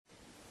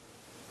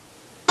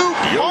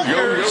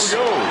Punkers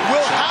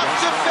will have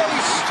to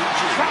face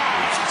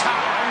Prime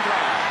Time.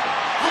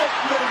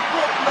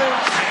 Brooklyn.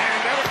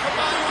 And at a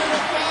combined weight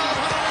of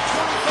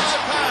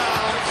 525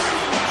 pounds,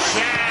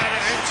 Chad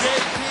and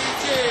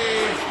JPG,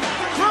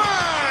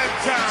 Prime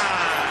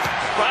Time.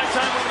 Prime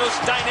Time, one of the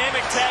most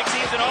dynamic tag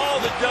teams in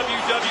all the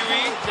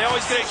WWE. They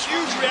always get a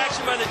huge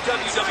reaction by the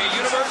WWE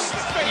Universe.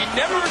 You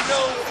never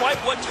know quite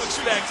what to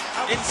expect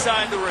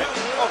inside the ring.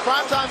 Well,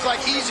 Prime Time's like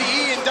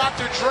Eazy-E and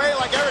Dr. Dre,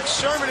 like Eric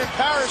Sherman and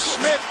Paris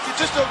Smith. It's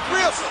just a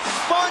real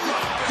fun,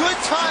 good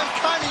time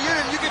kind of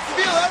unit. You can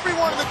feel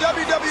everyone in the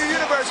WWE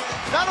Universe.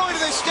 Not only do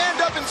they stand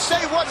up and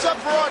say what's up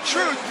for our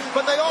truth,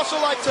 but they also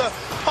like to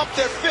pump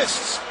their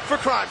fists for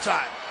Prime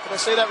Time. Did I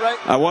say that right?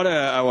 I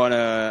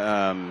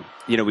wanna,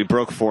 we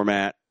broke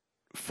format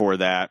for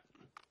that.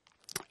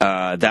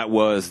 That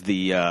was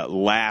the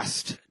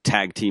last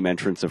tag team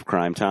entrance of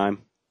Crime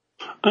Time.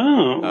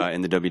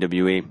 In the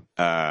WWE.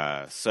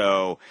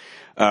 So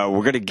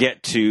we're going to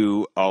get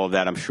to all of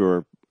that. I'm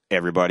sure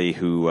everybody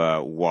who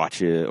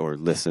watches or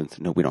listens,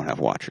 no, we don't have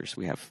watchers,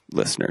 we have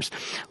listeners,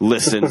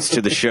 listens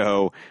to the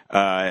show,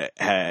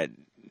 had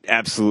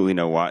absolutely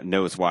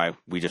knows why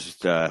we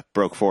just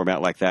broke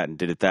format like that and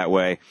did it that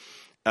way.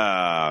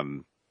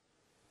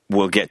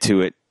 We'll get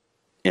to it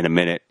in a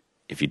minute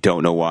if you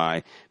don't know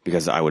why,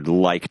 because I would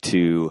like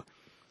to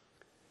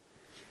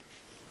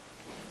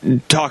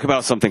talk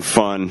about something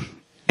fun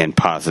and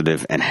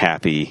positive and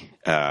happy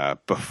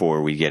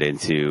before we get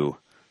into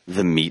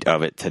the meat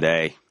of it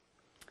today.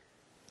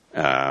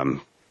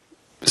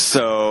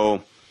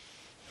 So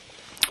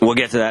we'll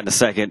get to that in a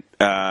second.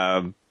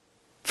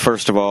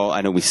 First of all,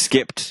 I know we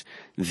skipped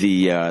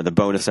the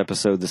bonus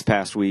episode this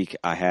past week.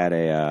 I had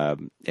a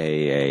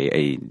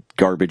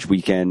garbage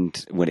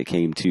weekend when it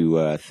came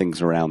to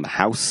things around the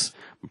house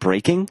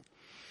breaking.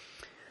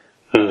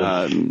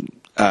 Circuit.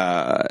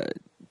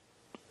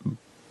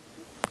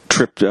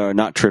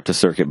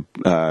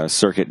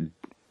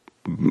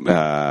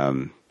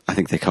 I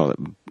think they call it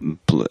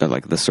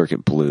like the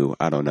circuit blew.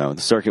 I don't know.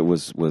 The circuit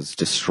was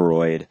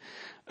destroyed.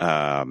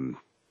 Toilet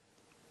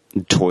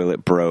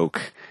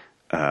broke.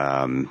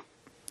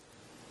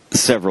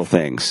 Several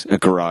things. A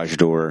garage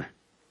door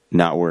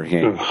not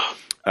working.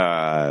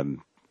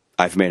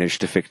 I've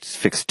managed to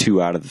fix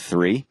 2 out of the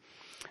 3.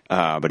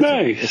 But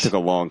nice. It took a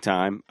long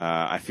time.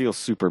 I feel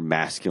super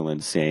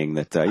masculine saying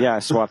that, I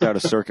swapped out a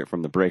circuit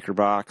from the breaker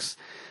box.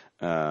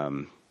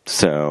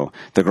 So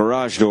the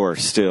garage door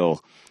is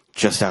still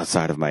just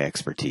outside of my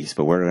expertise,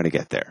 but we're going to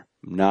get there.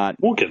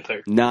 We'll get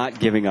there. Not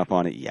giving up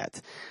on it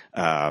yet.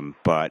 So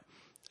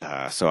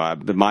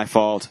my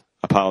fault.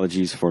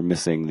 Apologies for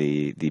missing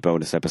the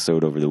bonus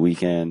episode over the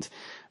weekend.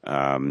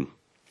 But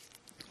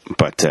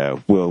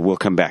we'll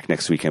come back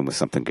next weekend with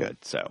something good.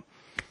 So,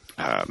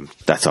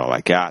 that's all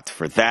I got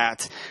for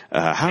that.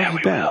 How have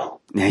you been?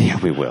 Yeah,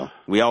 we will.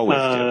 We always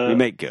do. We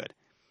make good.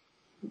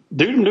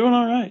 Dude, I'm doing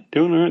all right.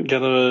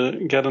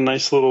 Got a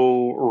nice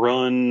little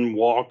run,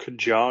 walk,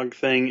 jog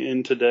thing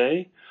in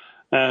today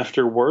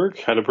after work.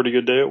 Had a pretty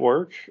good day at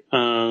work.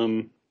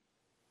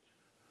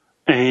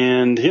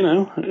 And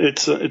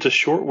it's a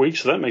short week,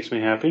 so that makes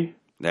me happy.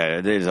 Yeah,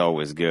 it is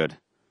always good.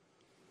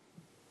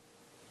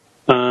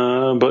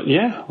 But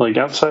yeah, like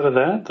outside of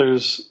that,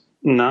 there's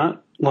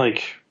not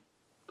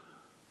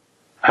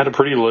had a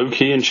pretty low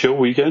key and chill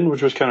weekend,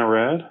 which was kind of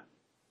rad.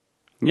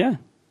 Yeah,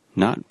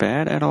 not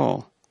bad at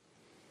all.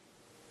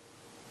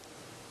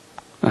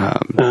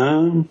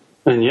 And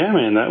yeah,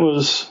 man, that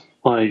was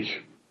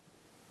like,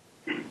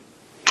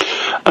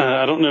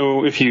 I don't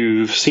know if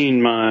you've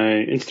seen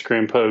my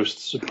Instagram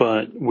posts,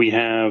 but we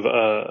have,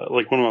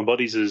 one of my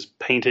buddies is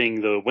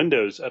painting the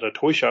windows at a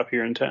toy shop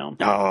here in town.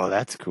 Oh,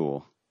 that's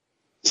cool.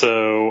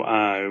 So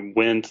I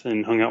went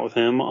and hung out with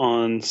him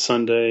on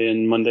Sunday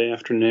and Monday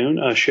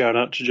afternoon. Shout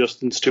out to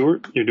Justin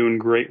Stewart. You're doing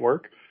great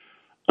work.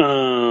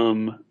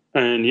 And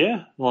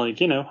yeah,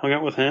 hung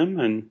out with him,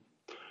 and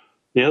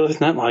yeah, other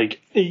than that,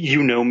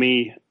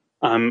 me,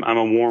 I'm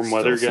a warm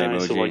weather guy,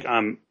 so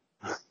I'm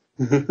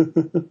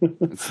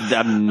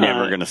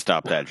never going to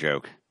stop that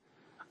joke.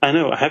 I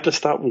know. I have to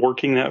stop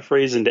working that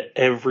phrase into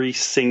every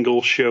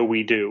single show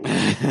we do.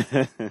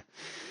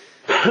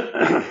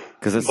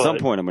 Because at some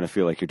point I'm going to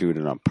feel like you're doing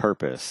it on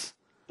purpose.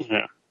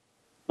 Yeah.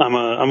 I'm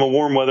a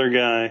warm weather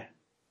guy,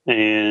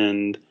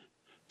 and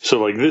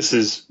so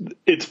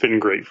it's been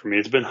great for me.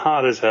 It's been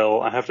hot as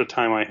hell. I have to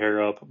tie my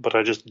hair up, but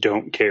I just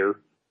don't care.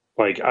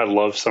 I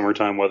love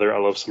summertime weather. I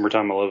love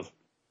summertime.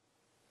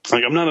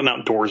 I'm not an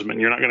outdoorsman.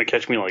 You're not going to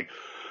catch me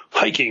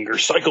hiking or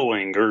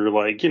cycling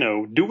or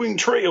doing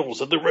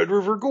trails at the Red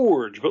River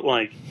Gorge, but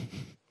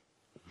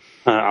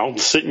I'll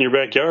sit in your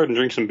backyard and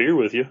drink some beer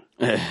with you.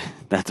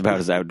 That's about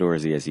as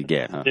outdoorsy as you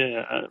get, huh?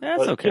 Yeah.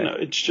 That's okay.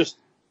 It's just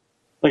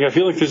I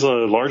feel like there's a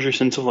larger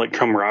sense of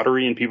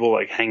camaraderie and people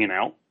hanging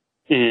out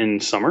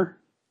in summer.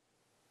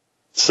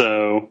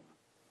 So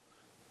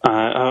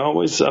I've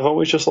always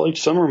just liked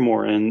summer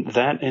more, and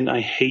I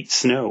hate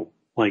snow.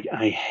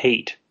 I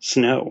hate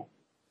snow.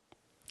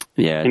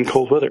 Yeah. In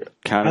cold weather.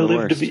 Kind of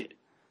worse.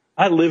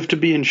 I live to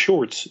be in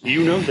shorts.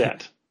 You know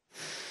that.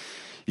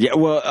 Yeah,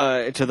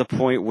 well, to the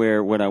point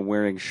where when I'm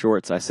wearing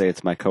shorts, I say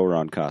it's my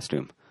Koron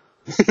costume.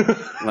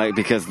 Like,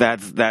 because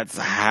that's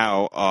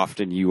how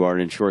often you are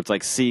in shorts.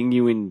 Like, seeing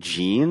you in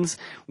jeans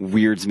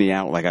weirds me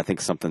out. Like, I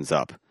think something's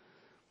up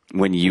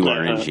when you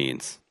are in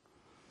jeans.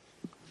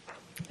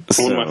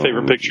 One of my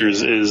favorite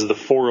pictures is the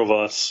four of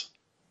us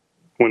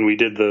when we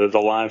did the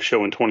live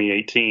show in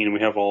 2018.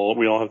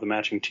 We all have the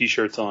matching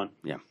T-shirts on.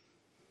 Yeah.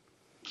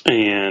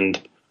 And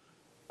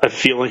I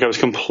feel like I was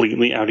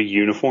completely out of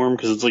uniform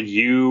because it's like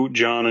you,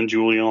 John, and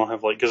Julian all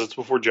have because it's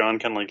before John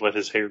kind of let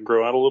his hair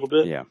grow out a little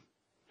bit. Yeah.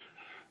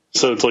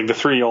 So it's like the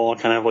three all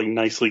kind of have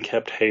nicely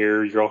kept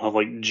hair. You all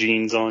have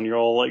jeans on. You're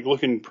all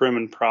looking prim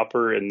and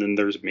proper. And then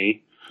there's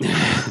me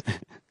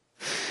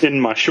in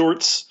my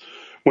shorts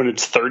when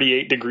it's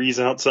 38 degrees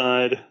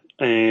outside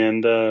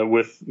and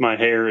with my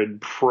hair. And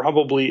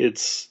probably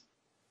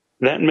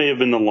that may have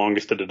been the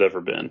longest it had ever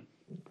been.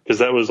 Because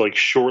that was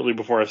shortly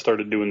before I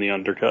started doing the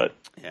undercut.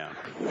 Yeah.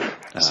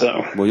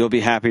 Well, you'll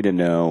be happy to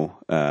know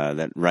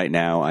that right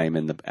now I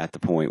am at the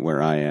point where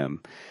I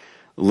am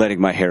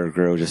letting my hair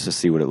grow just to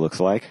see what it looks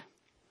like.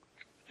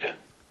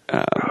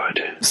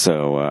 Good.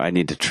 So I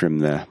need to trim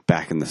the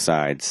back and the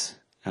sides.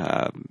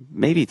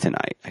 Maybe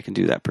tonight. I can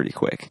do that pretty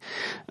quick.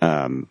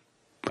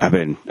 I've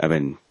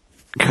been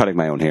cutting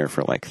my own hair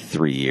for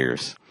 4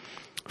 years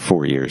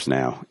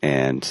now,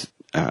 and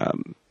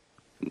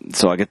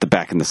so I get the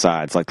back and the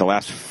sides. The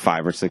last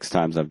 5 or 6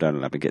 times I've done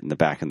it, I've been getting the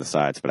back and the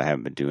sides, but I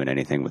haven't been doing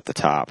anything with the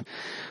top.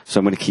 So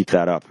I'm going to keep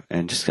that up,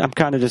 and I'm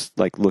kind of just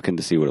looking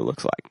to see what it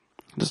looks like.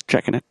 Just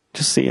checking it,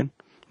 just seeing.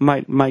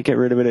 Might get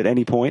rid of it at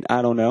any point.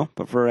 I don't know,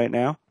 but for right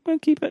now, I'm going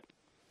to keep it.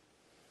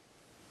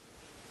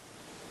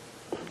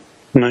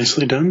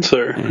 Nicely done,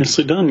 sir. Yeah.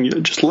 Nicely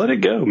done. Just let it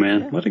go,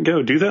 man. Yeah. Let it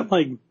go. Do that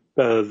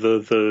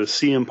the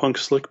CM Punk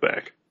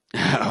slickback.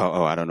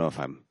 Oh, I don't know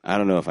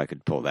if I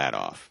could pull that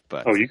off,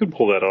 but you could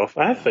pull that off.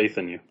 I have faith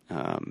in you.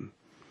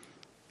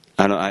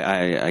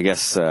 I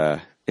guess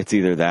it's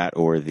either that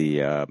or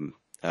the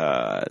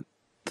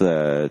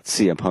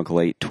CM Punk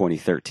late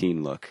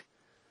 2013 look,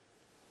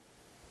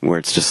 where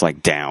it's just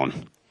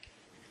down.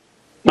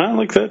 I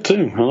like that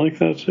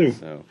too.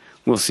 So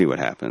we'll see what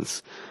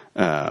happens.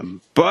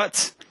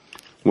 But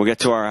we'll get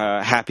to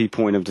our happy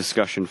point of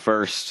discussion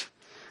first.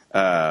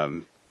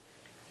 If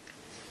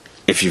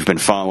you've been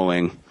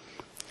following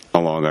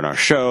along on our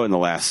show in the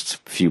last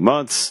few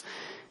months,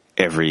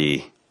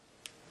 every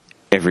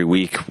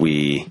week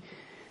we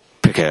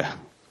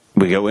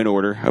go in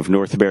order of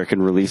North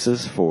American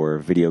releases for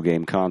video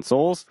game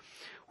consoles.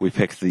 We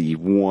pick the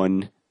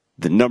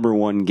number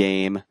one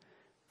game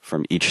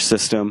from each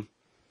system.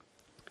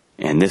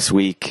 And this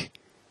week,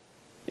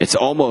 it's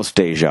almost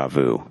Deja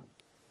Vu.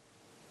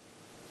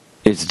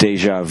 It's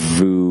Deja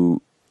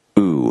Vu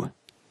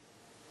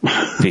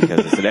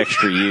because it's an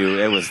extra U.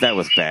 That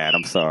was bad.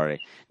 I'm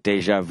sorry.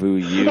 Deja Vu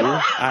U?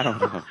 I don't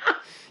know.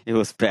 It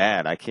was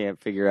bad. I can't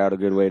figure out a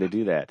good way to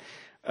do that.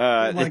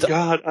 Oh my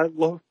God, I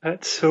love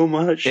that so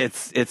much.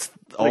 It's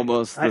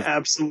almost... I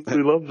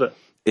absolutely love that.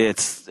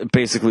 It's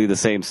basically the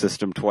same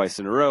system twice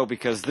in a row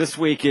because this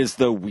week is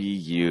the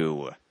Wii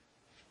U.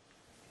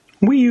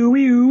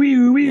 Wii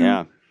U.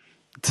 Yeah.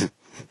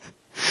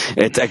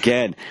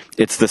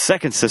 It's the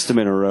second system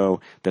in a row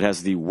that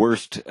has the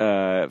worst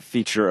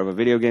feature of a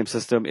video game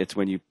system. It's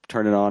when you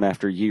turn it on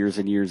after years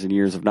and years and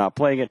years of not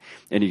playing it,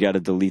 and you got to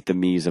delete the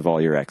Miis of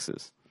all your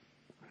exes.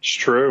 It's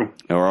true.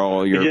 Or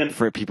all your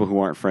people who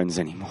aren't friends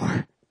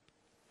anymore.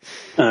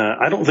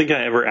 I don't think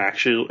I ever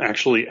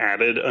actually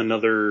added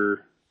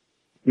another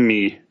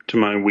Mii to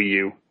my Wii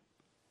U.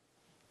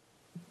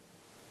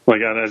 I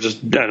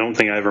don't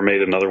think I ever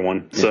made another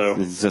one. So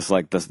it's just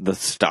the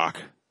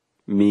stock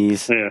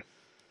Miis. Yeah.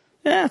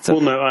 Yeah.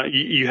 No,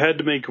 you had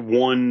to make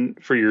one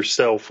for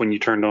yourself when you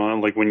turned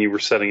on, when you were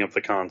setting up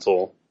the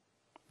console.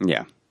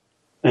 Yeah.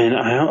 And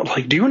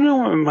do you want to know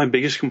what my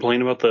biggest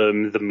complaint about the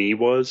Mii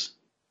was?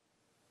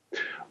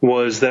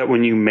 Was that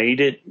when you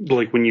made it,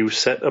 when you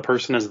set a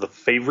person as the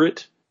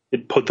favorite,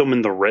 it put them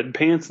in the red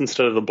pants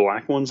instead of the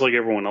black ones like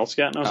everyone else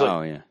got. And I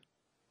was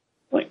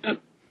yeah.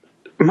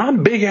 My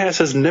big ass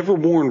has never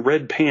worn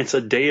red pants a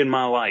day in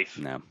my life.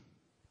 No.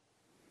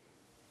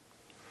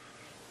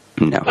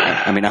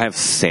 I mean, I have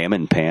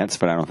salmon pants,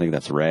 but I don't think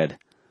that's red.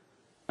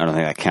 I don't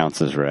think that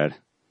counts as red.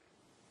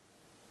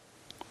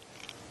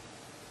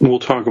 We'll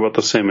talk about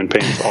the salmon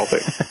pants all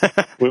day.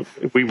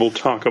 we will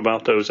talk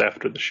about those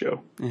after the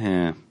show.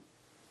 Yeah.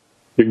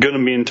 You're going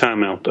to be in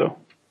timeout, though.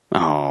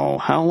 Oh,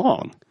 how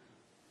long?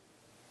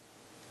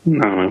 I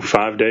don't know,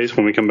 5 days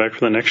when we come back for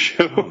the next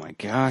show. Oh, my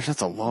gosh,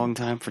 that's a long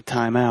time for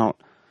timeout.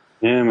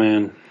 Yeah,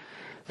 man.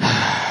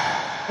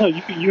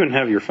 You can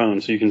have your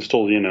phone, so you can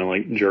still,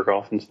 jerk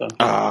off and stuff.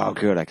 Oh,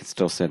 good. I can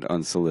still send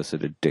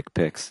unsolicited dick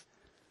pics.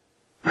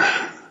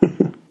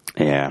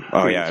 Yeah.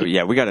 Oh, yeah.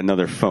 Yeah, we got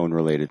another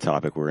phone-related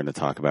topic we're going to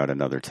talk about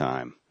another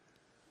time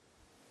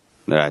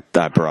that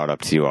I brought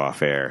up to you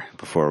off air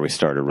before we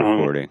started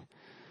recording.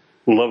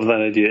 Love that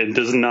idea. It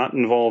does not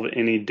involve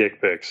any dick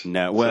pics.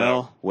 No.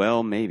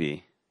 Well,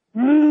 maybe.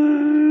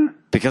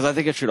 Because I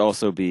think it should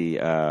also be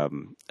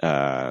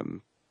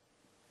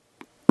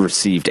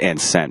received and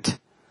sent.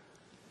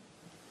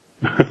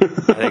 I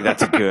think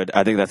that's a good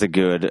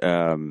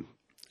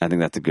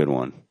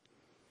one.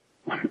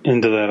 I'm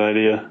into that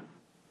idea.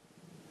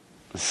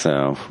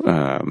 So,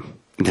 I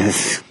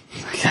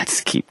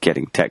just keep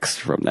getting texts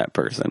from that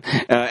person.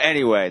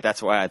 Anyway,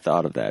 that's why I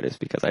thought of that, is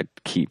because I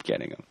keep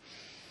getting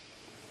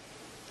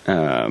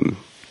them.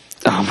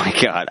 Oh my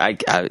God.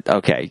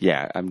 Okay.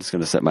 Yeah. I'm just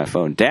going to set my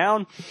phone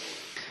down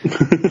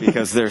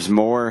because there's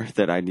more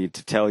that I need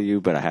to tell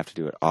you, but I have to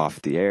do it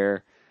off the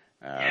air,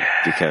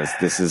 because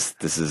this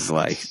is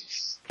like,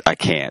 I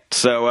can't.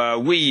 So,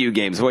 Wii U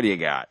games, what do you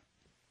got?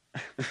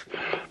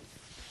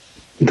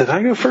 Did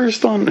I go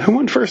first on, who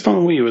went first on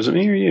the Wii? Was it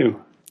me or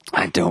you?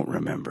 I don't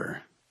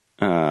remember.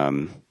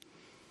 Do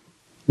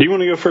you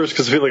want to go first?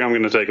 Because I feel like I'm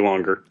going to take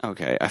longer.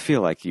 Okay, I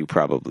feel like you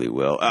probably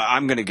will.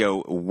 I'm going to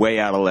go way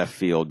out of left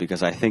field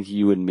because I think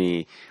you and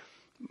me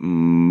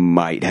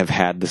might have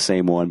had the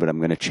same one, but I'm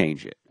going to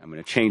change it. I'm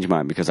going to change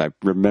mine because I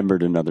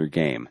remembered another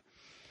game.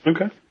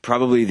 Okay.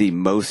 Probably the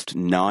most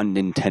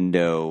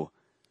non-Nintendo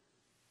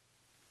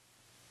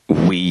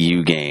Wii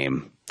U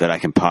game that I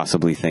can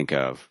possibly think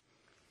of.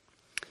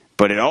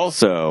 But it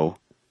also,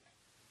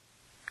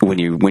 when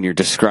you're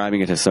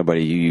describing it to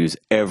somebody, you use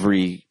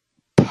every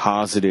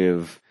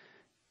positive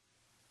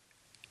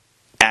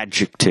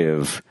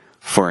adjective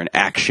for an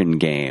action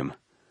game.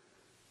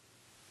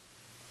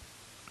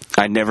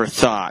 I never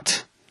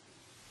thought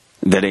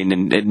that a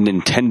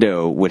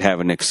Nintendo would have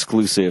an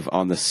exclusive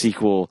on the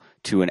sequel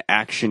to an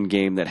action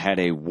game that had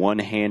a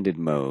one-handed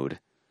mode.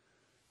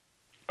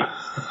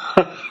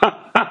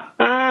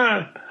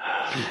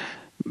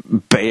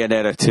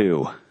 Bayonetta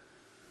 2.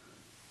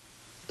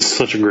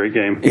 Such a great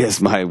game.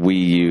 Is my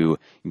Wii U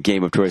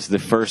game of choice. The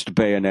first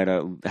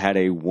Bayonetta had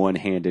a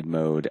one-handed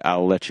mode.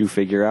 I'll let you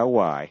figure out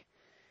why.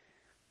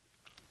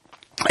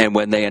 And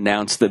when they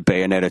announced that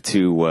Bayonetta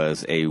 2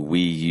 was a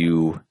Wii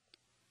U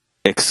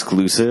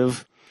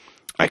exclusive,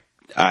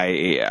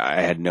 I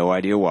had no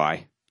idea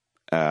why.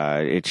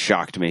 It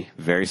shocked me.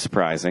 Very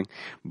surprising.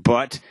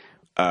 But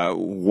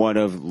one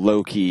of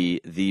low-key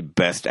the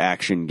best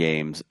action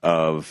games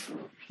of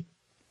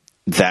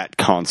that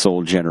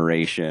console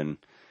generation.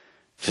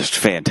 Just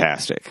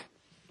fantastic.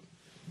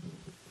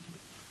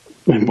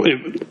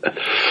 It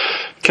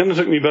kind of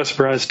took me by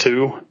surprise,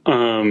 too.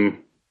 And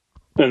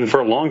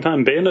for a long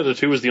time, Bayonetta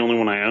 2 was the only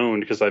one I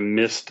owned because I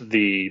missed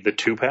the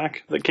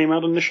 2-pack that came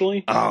out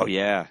initially. Oh,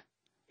 yeah.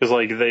 Because,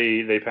 like,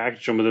 they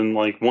packaged them, and then,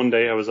 like, one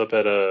day I was up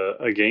at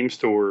a game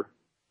store,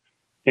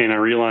 and I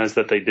realized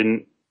that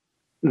they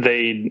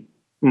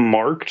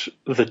marked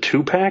the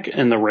 2-pack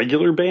and the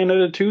regular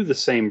Bayonetta 2 the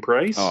same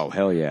price. Oh,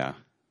 hell yeah.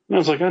 And I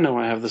was like, I know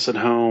I have this at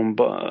home,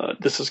 but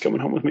this is coming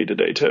home with me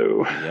today,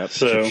 too. Yep,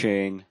 so,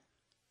 cha-ching.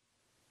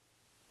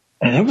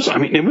 And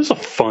it was a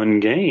fun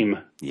game.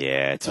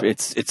 Yeah,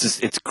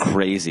 it's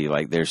crazy.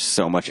 Like, there's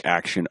so much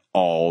action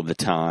all the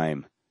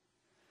time.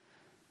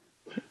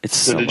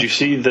 So did you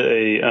see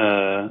they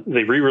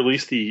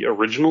re-released the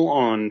original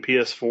on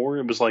PS4?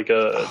 It was like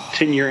a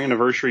 10-year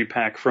anniversary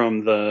pack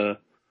from the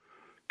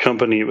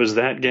company. It was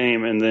that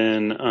game, and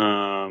then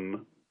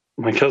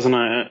my cousin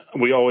and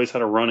we always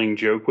had a running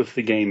joke with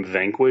the game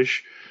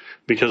Vanquish,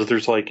 because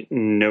there's like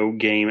no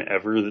game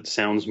ever that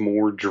sounds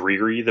more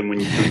dreary than when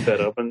you boot that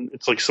up, and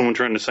it's like someone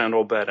trying to sound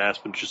all badass,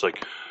 but it's just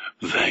like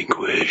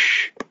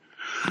Vanquish.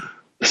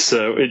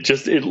 So it's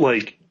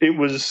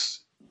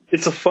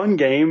a fun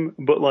game,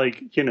 but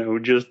like, you know,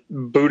 just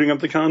booting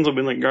up the console,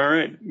 being like, all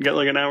right, got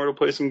like an hour to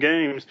play some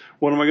games.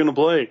 What am I going to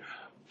play?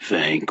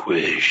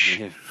 Vanquish.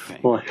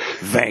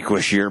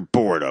 Vanquish your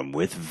boredom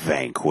with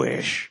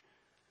Vanquish.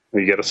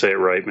 You got to say it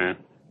right, man.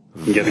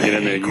 You got to get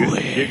in there.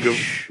 You go.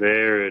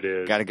 There it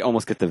is. Got to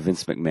almost get the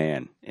Vince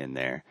McMahon in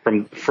there.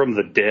 From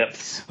the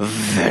depths.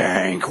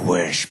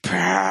 Vanquish,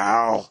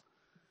 pal.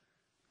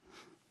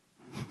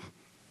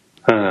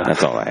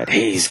 That's all I had.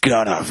 He's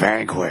gonna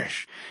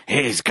vanquish.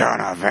 He's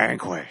gonna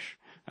vanquish.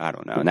 I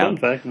don't know. Fun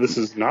fact, this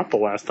is not the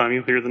last time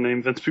you'll hear the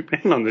name Vince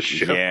McMahon on this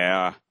show.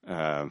 Yeah.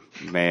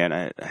 Man,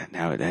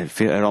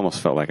 it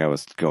almost felt like I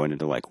was going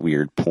into like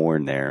weird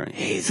porn there.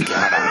 He's gonna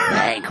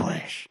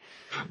vanquish.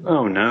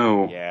 Oh,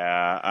 no.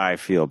 Yeah, I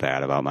feel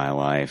bad about my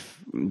life.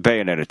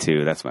 Bayonetta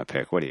 2, that's my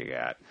pick. What do you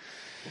got?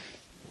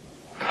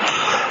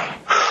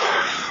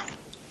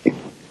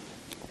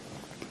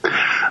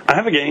 I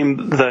have a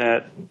game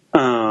that,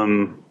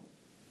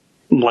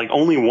 like,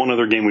 only one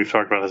other game we've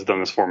talked about has done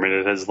this for me.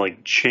 It has,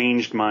 like,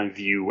 changed my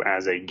view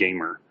as a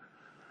gamer.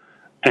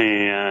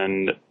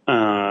 And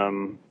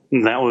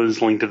that was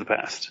Link to the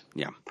Past.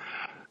 Yeah.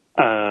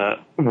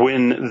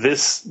 When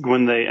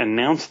they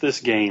announced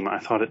this game, I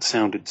thought it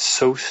sounded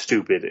so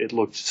stupid. It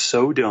looked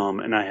so dumb,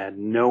 and I had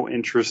no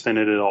interest in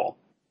it at all.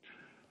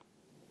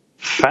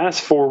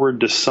 Fast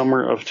forward to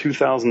summer of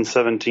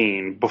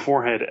 2017,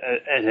 before I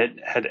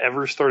had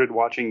ever started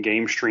watching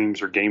game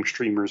streams or game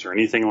streamers or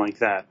anything like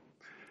that.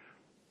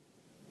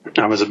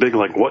 I was a big,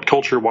 like, What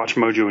Culture, Watch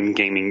Mojo, and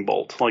Gaming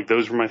Bolt. Like,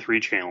 those were my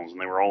 3 channels,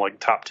 and they were all, like,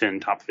 top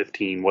 10, top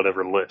 15,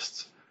 whatever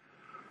lists.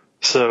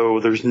 So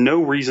there's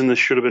no reason this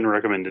should have been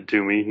recommended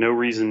to me. No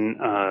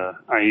reason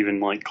I even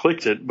like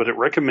clicked it, but it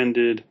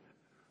recommended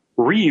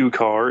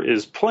Ryucar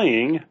is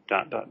playing ...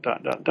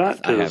 to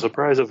the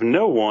surprise of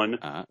no one.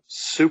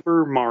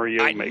 Super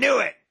Mario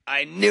Maker.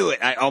 I knew it.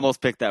 I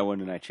almost picked that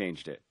one and I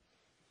changed it.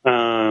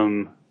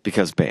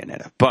 Because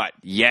Bayonetta. But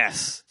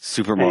yes,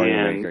 Super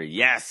Mario Maker.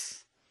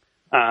 Yes.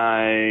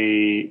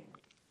 I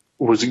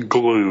was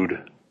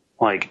glued.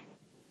 Like,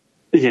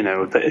 you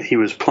know, he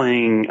was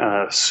playing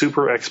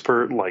super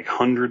expert, like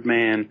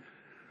 100-man,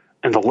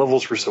 and the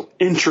levels were so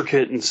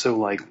intricate and so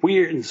like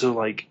weird, and so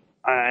like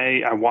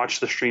I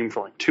watched the stream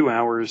for like 2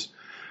 hours,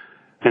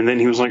 and then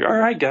he was like, "All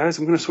right, guys,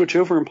 I'm going to switch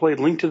over and play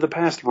Link to the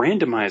Past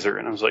Randomizer,"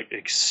 and I was like,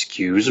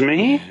 "Excuse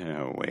me?"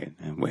 Oh,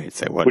 wait,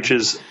 say what? Which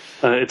is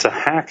it's a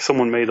hack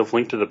someone made of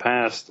Link to the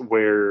Past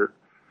where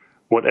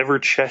whatever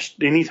chest,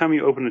 anytime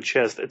you open a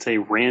chest, it's a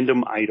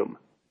random item.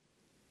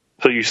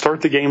 So you start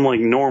the game like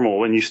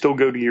normal, and you still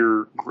go to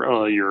your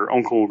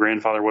uncle,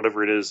 grandfather,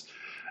 whatever it is,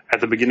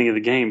 at the beginning of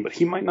the game. But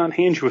he might not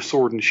hand you a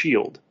sword and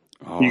shield.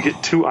 Oh. You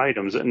get 2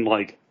 items, and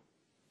like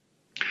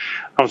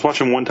I was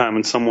watching one time,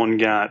 and someone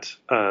got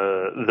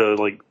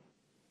the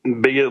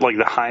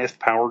highest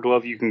power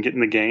glove you can get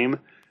in the game,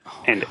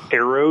 and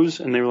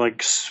arrows, and they were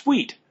like,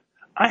 "Sweet,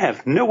 I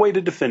have no way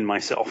to defend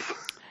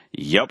myself."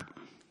 Yep.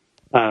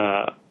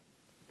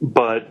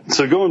 But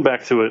so going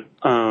back to it.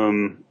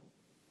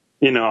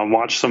 You know, I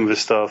watched some of his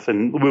stuff,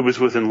 and it was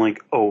within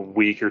like a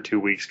week or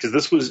 2 weeks, because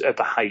this was at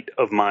the height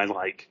of my,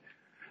 like,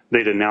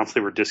 they'd announced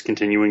they were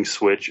discontinuing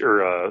Switch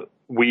or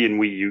Wii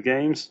and Wii U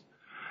games.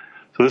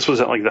 So this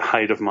was at like the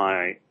height of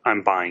my,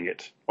 I'm buying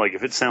it. Like,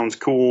 if it sounds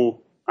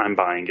cool, I'm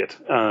buying it.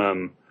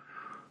 So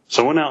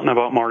I went out and I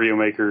bought Mario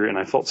Maker, and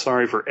I felt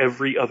sorry for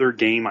every other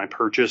game I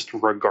purchased,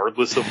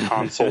 regardless of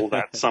console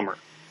that summer.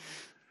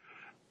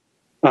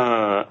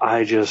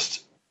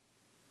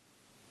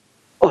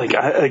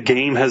 A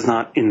game has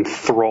not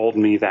enthralled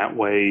me that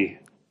way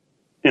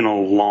in a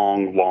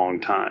long, long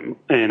time.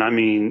 And I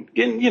mean,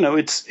 you know,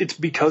 it's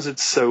because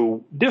it's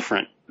so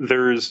different.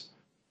 You're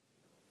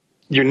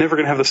never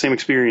going to have the same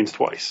experience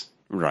twice.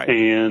 Right.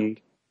 And,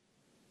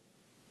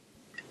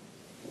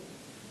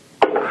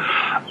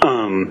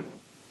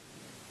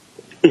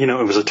 you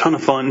know, it was a ton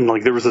of fun.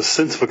 Like, there was a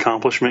sense of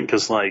accomplishment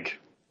because, like,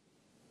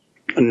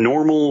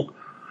 normal,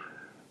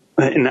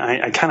 and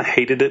I kind of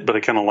hated it, but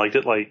I kind of liked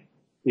it. Like,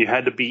 you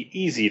had to be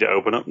easy to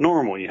open up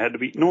normal. You had to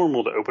be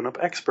normal to open up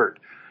expert.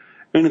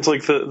 And it's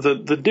like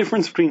the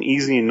difference between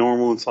easy and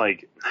normal is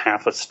like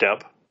half a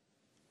step.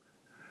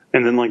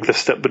 And then like the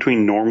step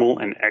between normal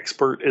and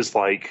expert is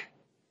like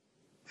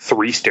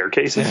 3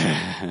 staircases.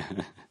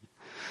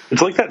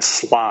 It's like that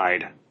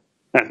slide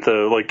at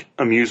the like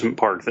amusement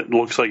park that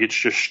looks like it's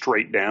just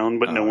straight down,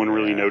 but no one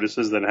really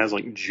notices that it has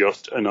like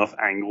just enough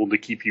angle to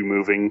keep you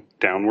moving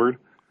downward.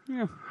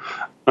 Yeah.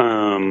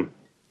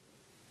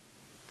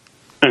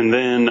 And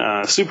then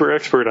Super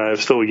Expert, I have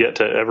still yet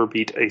to ever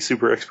beat a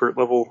Super Expert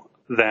level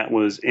that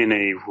was in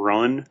a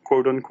run,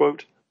 quote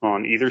unquote,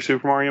 on either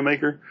Super Mario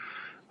Maker.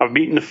 I've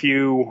beaten a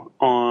few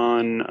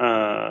on,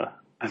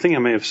 I think I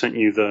may have sent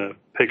you the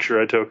picture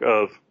I took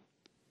of,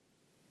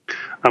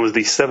 I was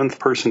the 7th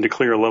person to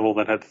clear a level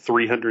that had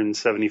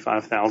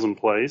 375,000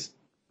 plays.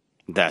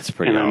 That's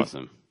pretty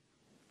awesome.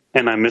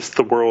 And I missed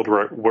the world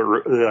record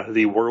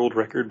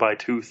by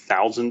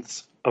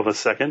 0.002 of a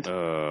second.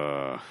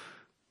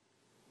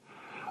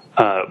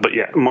 But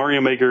yeah,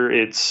 Mario Maker,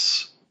 it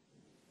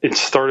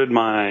started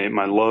my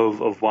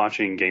love of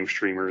watching game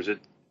streamers.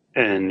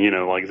 And, you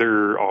know, like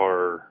there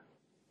are,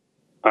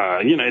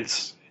 you know,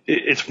 it's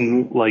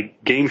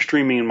like game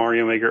streaming and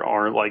Mario Maker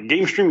are like,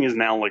 game streaming is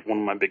now like one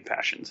of my big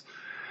passions.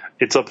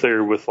 It's up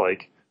there with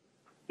like,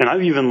 and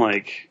I've even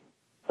like,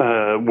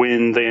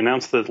 when they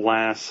announced the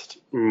last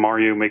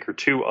Mario Maker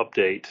 2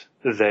 update,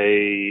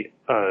 they,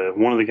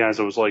 one of the guys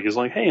I was like, is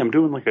like, hey, I'm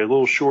doing like a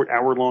little short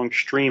hour-long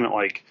stream at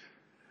like,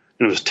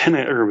 and it was 10,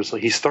 or it was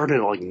like, he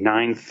started at like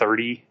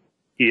 9:30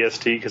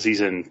 EST because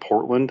he's in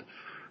Portland.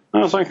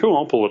 And I was like, cool,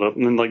 I'll pull it up.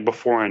 And then like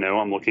before I know,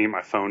 I'm looking at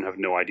my phone, have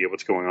no idea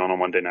what's going on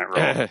Monday Night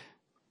Raw.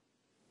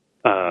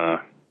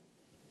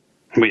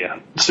 But yeah,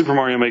 Super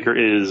Mario Maker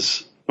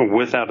is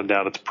without a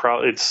doubt,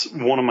 it's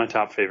one of my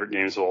top favorite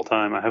games of all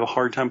time. I have a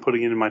hard time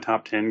putting it in my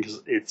top 10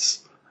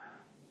 because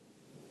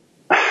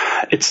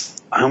I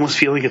almost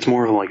feel like it's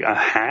more of like a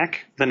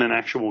hack than an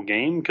actual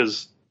game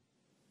because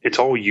it's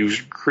all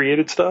user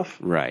created stuff.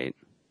 Right.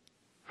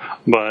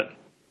 But,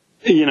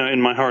 you know,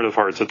 in my heart of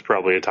hearts, it's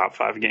probably a top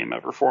 5 game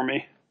ever for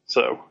me.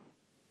 So.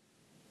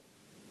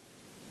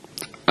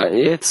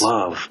 It's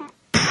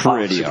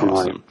pretty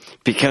awesome.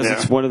 Because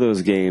it's one of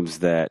those games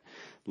that,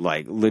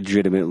 like,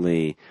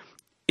 legitimately,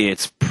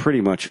 it's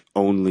pretty much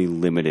only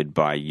limited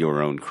by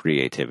your own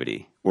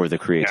creativity or the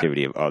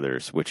creativity of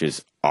others, which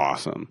is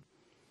awesome.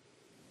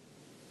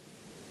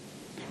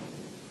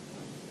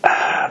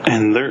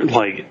 And they're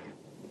like,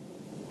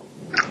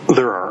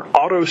 there are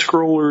auto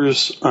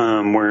scrollers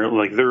where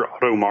like there are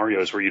auto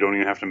Marios where you don't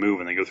even have to move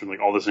and they go through like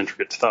all this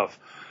intricate stuff.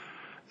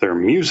 There are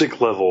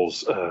music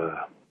levels,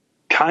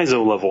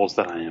 Kaizo levels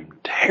that I am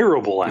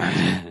terrible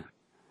at.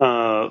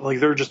 Like,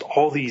 there are just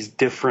all these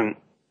different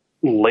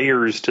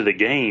layers to the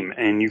game,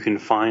 and you can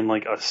find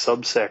like a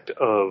subsect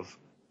of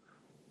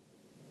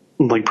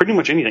like pretty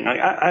much anything.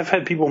 I've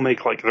had people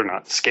make, like, they're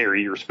not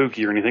scary or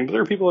spooky or anything, but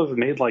there are people who have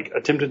made, like,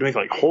 attempted to make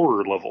like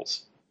horror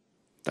levels.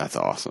 That's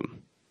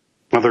awesome.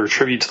 Other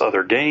tributes to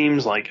other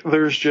games. Like,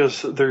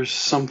 there's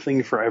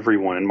something for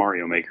everyone in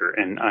Mario Maker,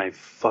 and I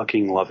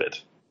fucking love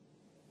it.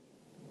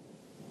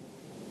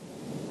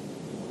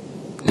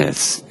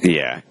 It's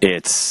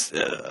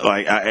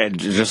like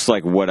just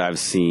like what I've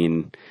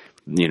seen,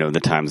 you know, the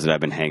times that I've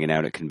been hanging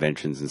out at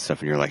conventions and stuff,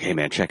 and you're like, hey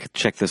man,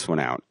 check this one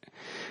out.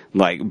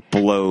 Like,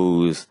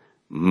 blows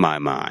my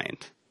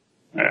mind.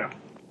 Yeah.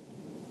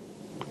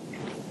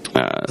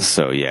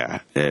 So yeah,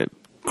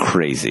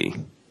 crazy.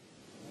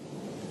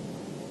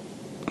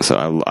 So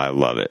I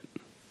love it.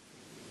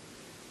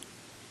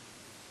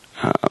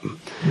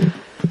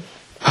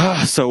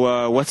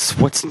 So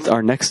what's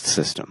our next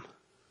system?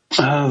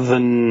 The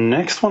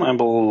next one, I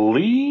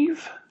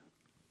believe,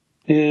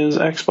 is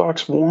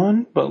Xbox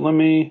One, but let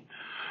me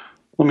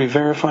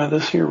verify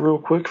this here real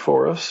quick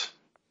for us.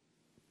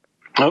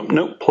 Oh,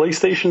 no,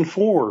 PlayStation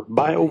 4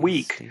 by a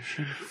week.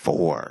 PlayStation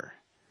 4.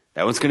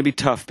 That one's going to be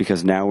tough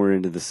because now we're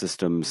into the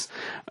systems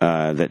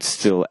that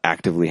still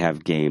actively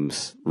have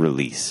games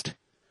released.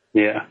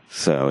 Yeah.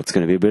 So it's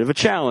going to be a bit of a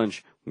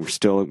challenge. We're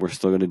still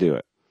going to do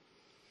it.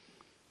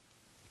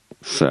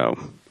 So,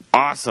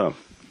 awesome.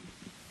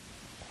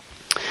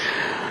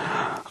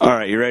 All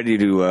right, you ready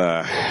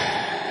to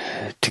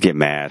get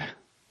mad?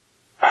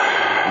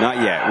 Not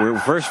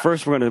yet.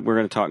 First we're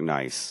gonna talk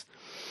nice,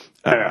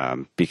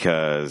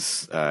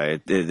 because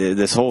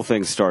this whole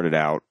thing started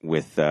out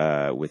with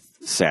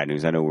sad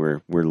news. I know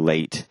we're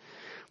late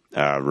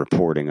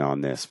reporting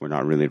on this. We're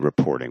not really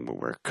reporting, but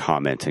we're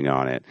commenting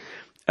on it.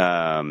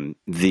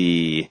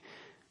 The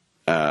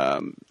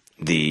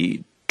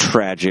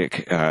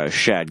tragic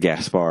Shad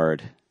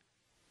Gaspard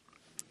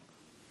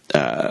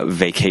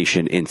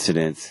vacation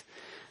incident.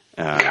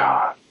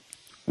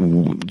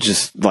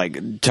 Just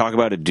like, talk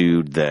about a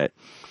dude that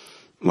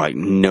like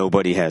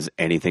nobody has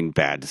anything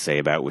bad to say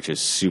about, which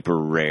is super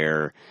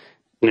rare.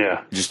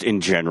 Yeah. Just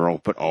in general,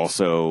 but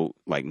also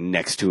like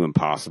next to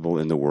impossible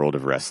in the world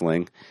of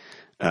wrestling.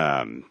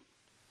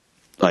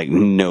 Like,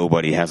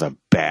 nobody has a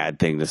bad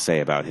thing to say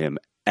about him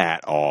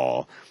at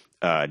all.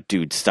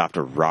 Dude stopped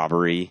a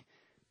robbery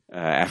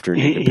after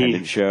an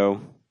independent show.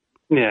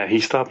 Yeah,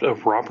 he stopped a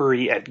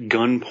robbery at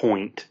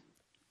gunpoint.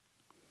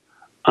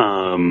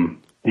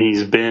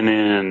 He's been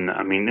in,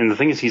 I mean, and the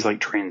thing is, he's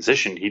like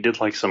transitioned. He did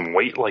like some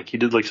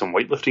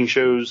weightlifting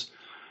shows,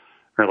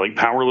 or like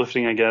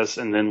powerlifting, I guess.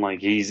 And then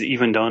like he's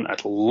even done a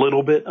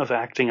little bit of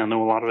acting. I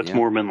know a lot of it's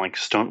more been like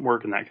stunt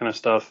work and that kind of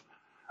stuff.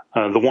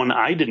 The one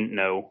I didn't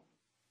know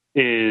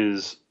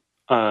is,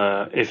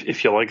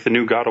 if you like the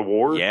new God of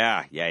War.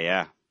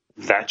 Yeah.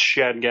 That's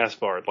Shad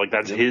Gaspard. Like,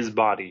 that's his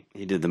body.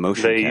 He did the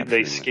motion.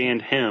 They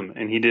scanned him,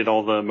 and he did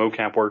all the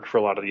mocap work for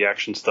a lot of the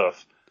action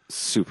stuff.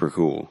 Super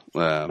cool.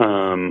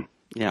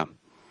 Yeah.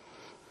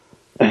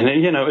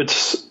 And, you know,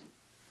 it's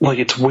like,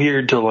 it's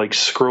weird to like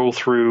scroll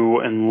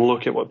through and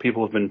look at what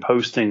people have been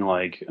posting.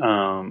 Like,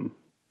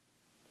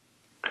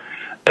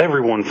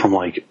 everyone from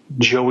like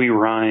Joey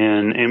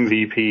Ryan,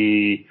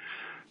 MVP,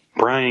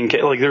 Brian,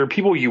 like, there are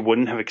people you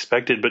wouldn't have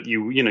expected, but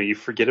you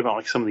forget about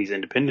like some of these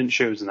independent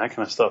shows and that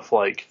kind of stuff.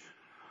 Like,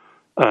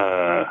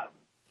 the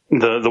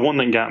one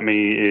that got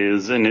me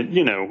is, and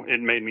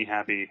it made me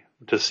happy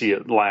to see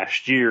it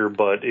last year,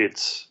 but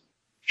it's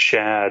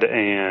Shad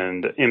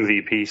and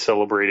MVP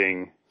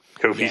celebrating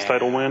Kofi's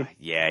title win.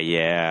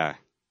 Yeah.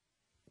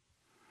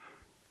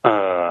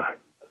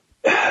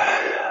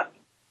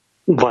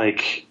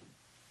 Like,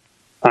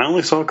 I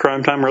only saw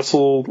Crime Time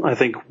wrestle, I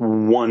think,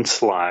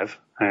 once live.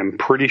 I'm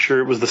pretty sure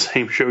it was the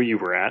same show you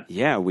were at.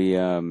 Yeah, we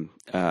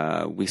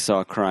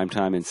saw Crime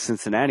Time in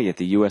Cincinnati at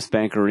the U.S.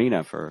 Bank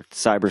Arena for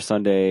Cyber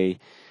Sunday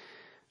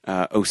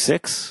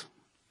 06.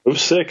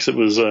 06. It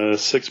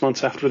was 6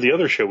 months after the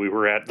other show we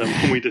were at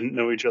when we didn't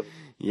know each other.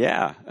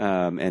 Yeah,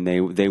 and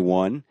they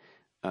won.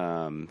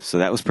 So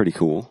that was pretty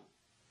cool.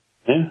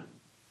 Yeah.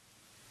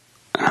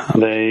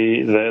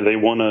 They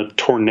won a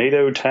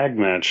tornado tag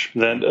match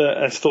that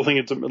I still think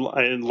it's I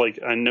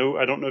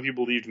don't know if you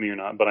believed me or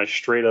not, but I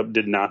straight up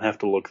did not have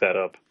to look that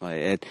up.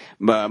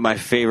 My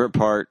favorite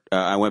part,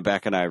 I went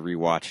back and I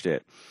rewatched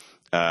it,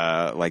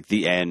 like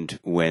the end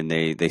when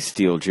they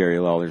steal Jerry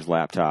Lawler's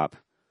laptop.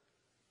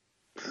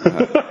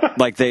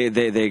 Like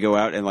they go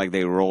out and like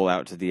they roll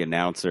out to the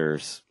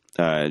announcers,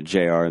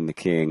 JR and the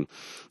King,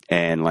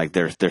 and like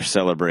they're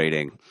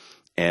celebrating,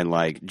 and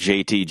like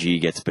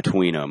JTG gets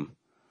between them.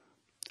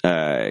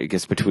 It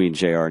gets between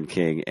JR and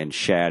King, and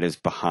Shad is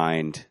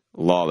behind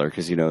Lawler,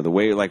 because, the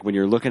way, like, when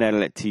you're looking at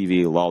it at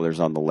TV,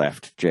 Lawler's on the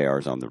left,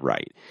 JR's on the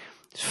right.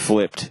 It's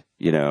flipped,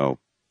 JR's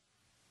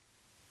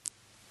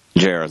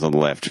on the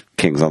left,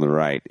 King's on the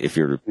right, if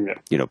you're,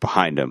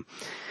 behind him.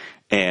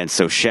 And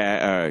so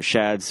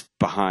Shad's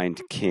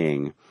behind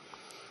King,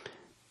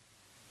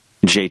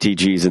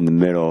 JTG's in the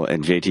middle,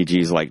 and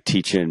JTG's, like,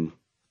 teaching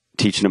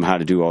him how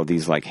to do all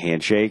these, like,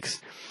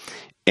 handshakes.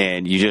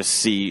 and you just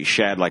see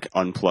Shad like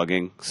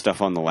unplugging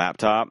stuff on the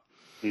laptop,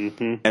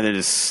 and then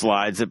just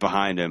slides it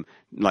behind him,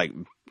 like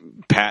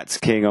pats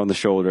King on the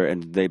shoulder,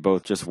 and they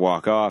both just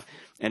walk off.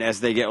 And as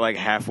they get like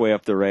halfway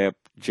up the ramp,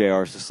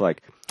 JR's just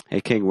like,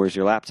 "Hey King, where's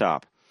your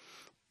laptop?"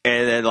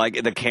 And then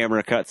like the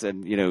camera cuts,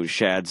 and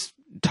Shad's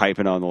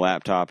typing on the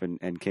laptop,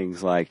 and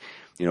King's like,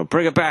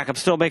 "Bring it back. I'm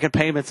still making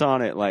payments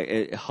on it."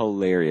 Like,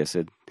 hilarious.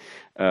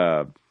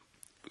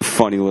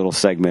 Funny little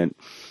segment.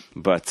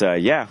 But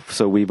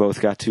so we both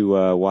got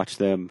to watch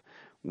them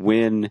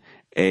win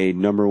a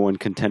number one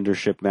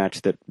contendership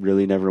match that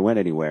really never went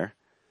anywhere.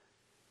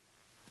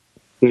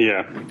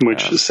 Yeah,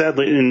 which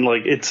sadly, and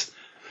like it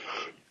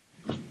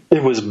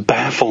was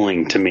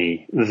baffling to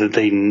me that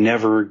they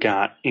never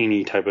got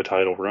any type of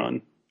title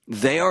run.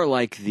 They are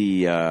like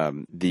the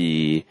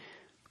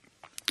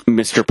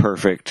Mr.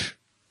 Perfect,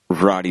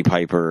 Roddy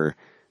Piper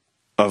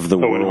of the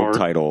world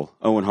title,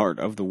 Owen Hart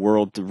of the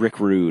world, Rick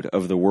Rude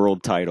of the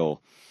world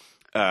title,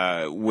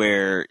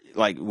 where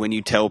like when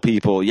you tell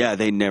people, yeah,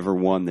 they never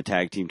won the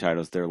tag team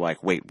titles, they're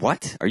like, wait,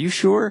 what? Are you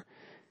sure?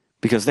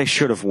 Because they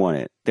should have won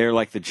it. They're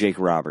like the Jake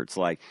Roberts,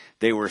 like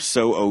they were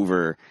so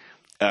over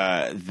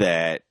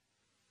that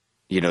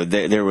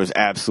there was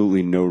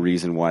absolutely no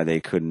reason why they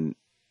couldn't.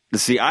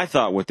 See, I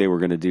thought what they were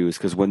going to do is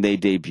because when they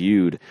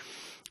debuted,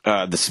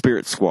 the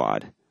Spirit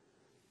Squad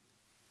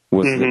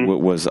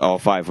was all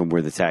five of them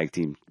were the tag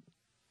team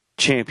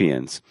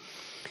champions.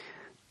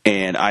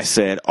 And I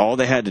said all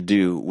they had to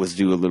do was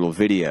do a little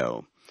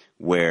video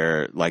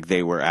where like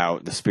they were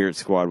out, the Spirit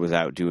Squad was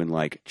out doing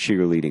like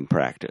cheerleading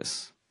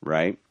practice,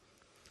 right?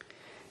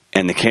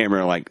 And the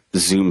camera like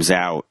zooms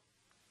out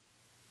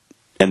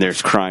and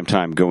there's Crime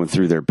Time going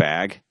through their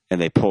bag and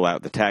they pull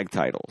out the tag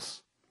titles.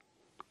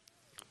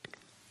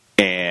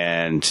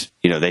 And,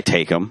 they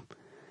take them.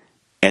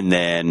 And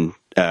then,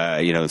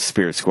 the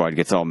Spirit Squad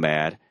gets all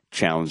mad,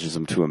 challenges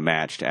them to a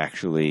match to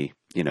actually,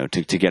 to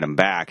get them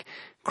back.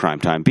 Crime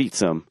Time beats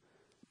them.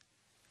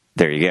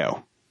 There you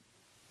go.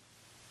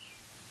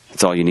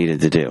 That's all you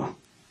needed to do.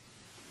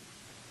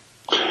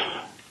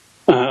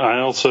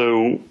 I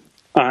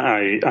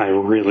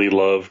really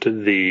loved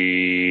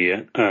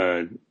the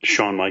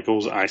Shawn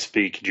Michaels I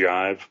Speak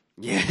Jive.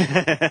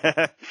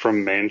 Yeah.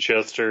 From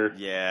Manchester.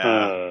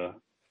 Yeah.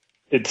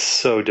 It's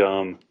so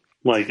dumb.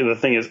 Like, the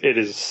thing is, it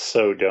is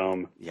so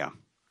dumb. Yeah.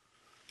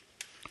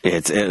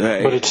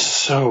 But it's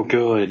so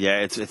good.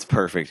 Yeah, it's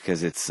perfect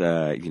because it's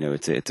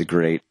it's a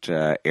great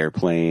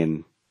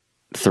airplane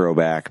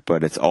throwback,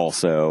 but it's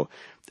also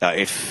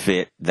it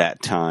fit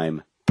that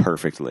time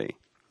perfectly.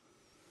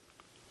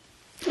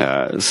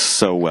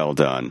 So well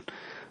done.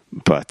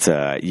 But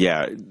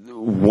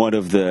one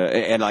of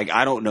and like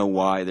I don't know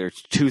why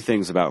there's two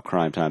things about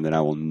Crime Time that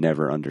I will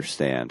never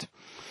understand.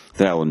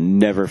 That I will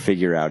never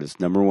figure out is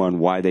number one,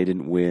 why they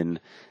didn't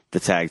win the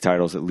tag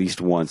titles at least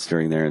once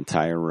during their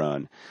entire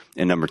run.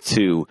 And number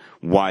two,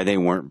 why they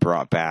weren't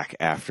brought back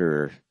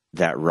after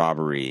that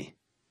robbery.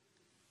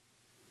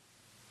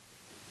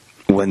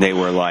 When they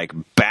were like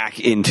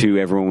back into,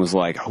 everyone was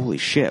like, holy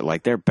shit,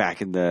 like they're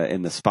back in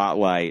the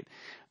spotlight.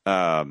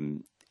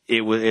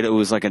 It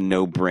was like a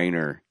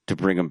no-brainer to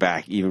bring them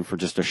back even for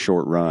just a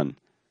short run.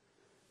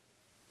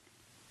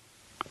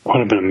 Would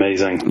have been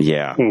amazing.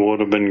 Yeah. Would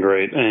have been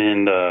great.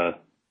 And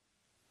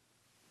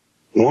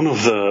one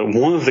of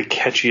the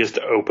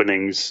catchiest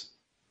openings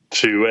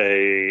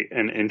to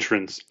an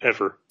entrance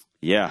ever.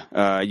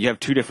 Yeah. You have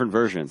two different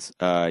versions.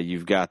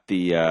 You've got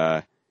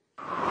the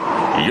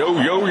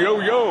Yo, yo, yo,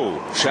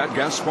 yo! Shad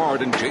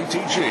Gaspard and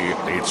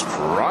JTG, it's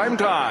Crime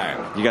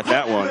Time! You got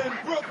that one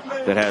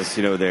that has,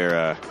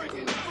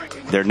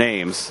 their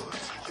names.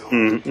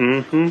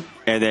 Mm-hmm.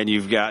 And then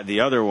you've got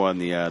the other one,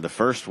 the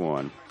first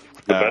one.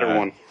 The better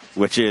one.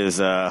 Which is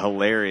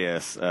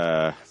hilarious.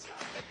 Let's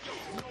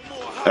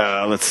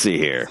see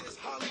here.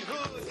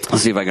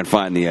 Let's see if I can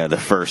find the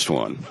first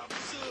one.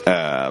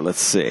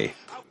 Let's see.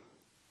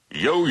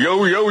 Yo,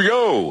 yo, yo,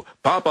 yo!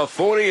 Pop a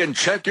 40 and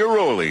check your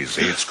rollies.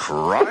 It's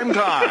Crime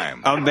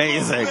Time!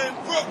 Amazing. And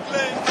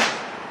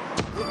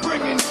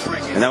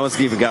that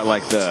one's even got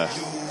like that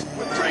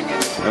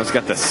one's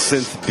got the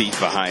synth beat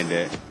behind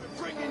it.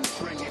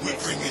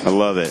 I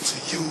love it.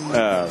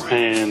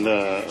 And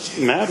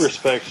mad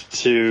respect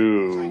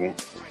to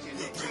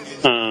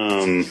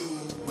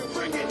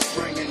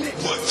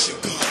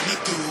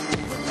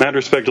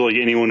like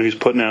anyone who's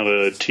putting out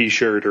a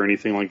T-shirt or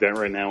anything like that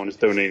right now and is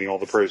donating all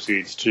the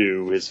proceeds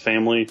to his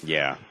family.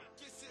 Yeah.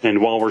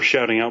 And while we're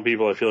shouting out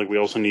people, I feel like we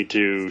also need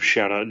to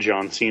shout out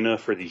John Cena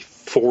for the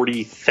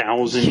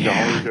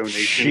 $40,000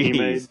 donation he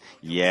made.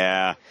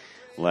 Yeah.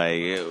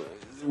 Like,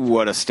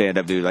 what a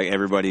stand-up dude. Like,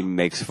 everybody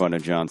makes fun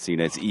of John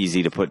Cena. It's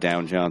easy to put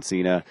down John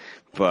Cena,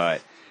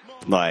 but,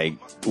 like,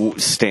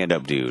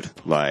 stand-up dude.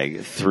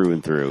 Like, through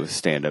and through,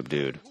 stand-up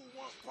dude.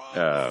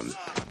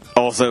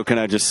 Also, can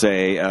I just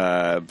say,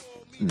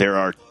 there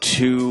are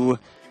two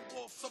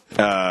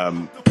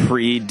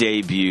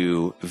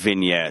pre-debut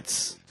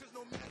vignettes,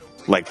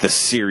 like the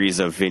series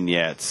of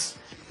vignettes,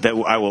 that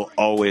I will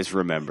always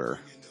remember.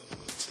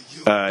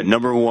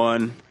 Number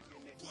one,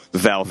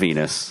 Val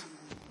Venus.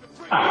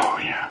 Oh,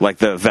 yeah. Like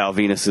the Val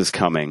Venus is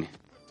coming.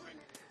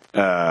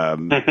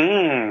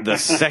 The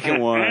second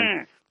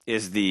one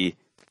is the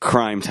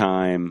Crime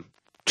Time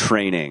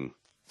training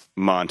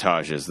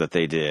montages that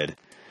they did,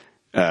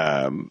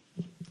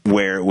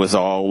 where it was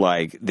all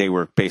like they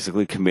were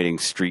basically committing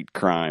street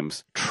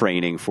crimes,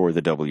 training for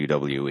the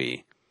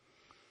WWE.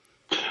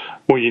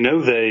 Well, you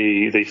know,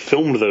 they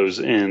filmed those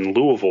in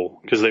Louisville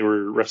because they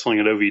were wrestling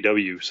at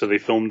OVW, so they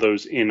filmed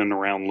those in and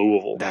around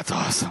Louisville. That's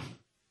awesome.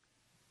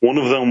 One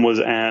of them was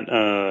at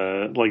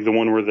like the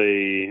one where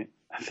I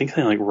think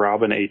they like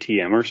rob an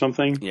ATM or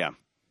something. Yeah.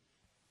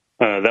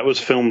 That was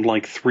filmed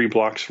like 3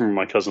 blocks from where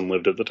my cousin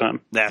lived at the time.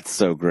 That's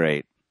so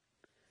great.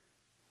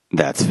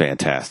 That's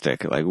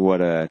fantastic. Like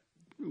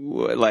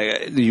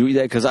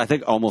because I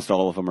think almost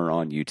all of them are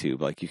on YouTube.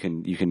 Like you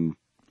can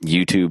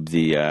YouTube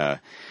the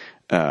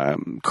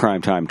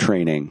Crime Time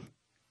training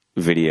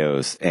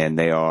videos, and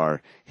they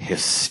are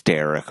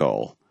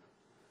hysterical.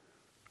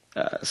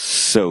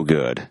 So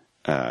good.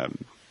 But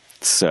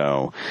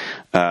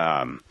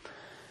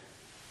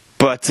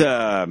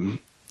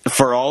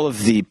for all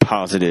of the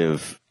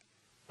positive,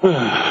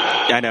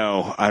 I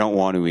know I don't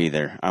want to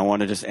either. I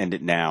want to just end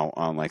it now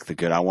on like the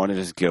good. I want to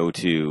just go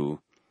to,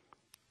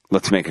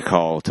 let's make a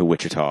call to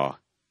Wichita,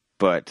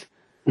 but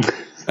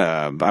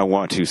I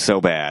want to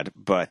so bad.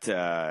 But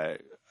a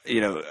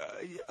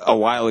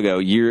while ago,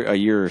 a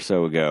year or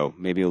so ago,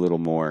 maybe a little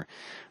more,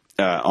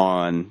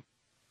 on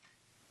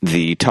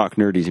the Talk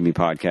Nerdy to Me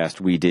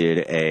podcast, we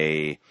did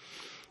a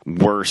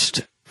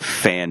worst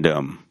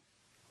fandom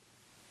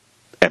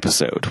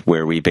episode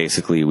where we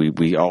basically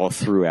we all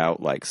threw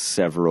out like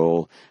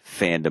several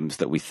fandoms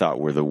that we thought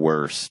were the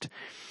worst,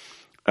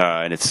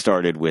 and it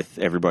started with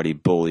everybody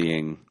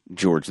bullying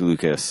George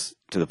Lucas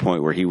to the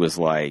point where he was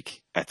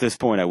like, at this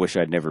point I wish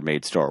I'd never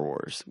made Star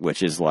Wars,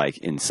 which is like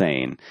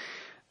insane.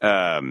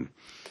 And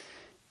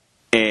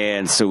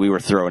so we were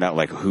throwing out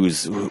like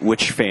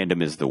which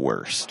fandom is the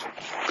worst.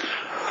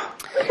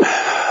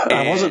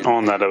 I wasn't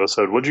on that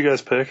episode. What'd you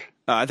guys pick?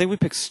 I think we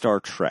picked Star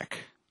Trek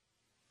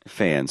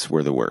fans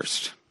were the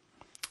worst.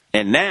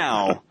 And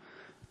now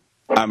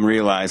I'm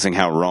realizing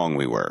how wrong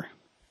we were.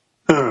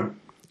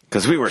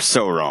 Because we were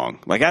so wrong.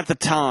 Like at the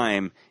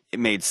time, it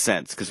made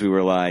sense because we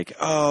were like,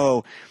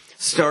 oh,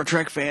 Star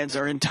Trek fans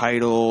are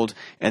entitled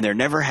and they're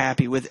never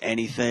happy with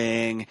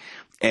anything.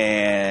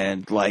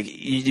 And like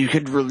you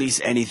could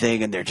release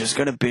anything and they're just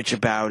going to bitch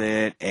about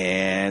it.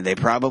 And they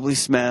probably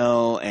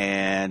smell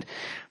and...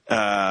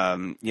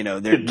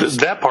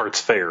 that part's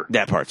fair.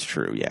 That part's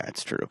true. Yeah,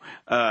 it's true.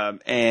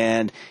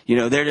 And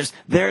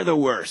they're the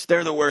worst.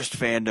 They're the worst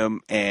fandom,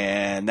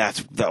 and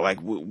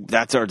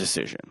that's our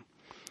decision.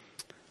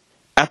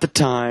 At the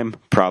time,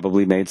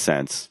 probably made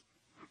sense.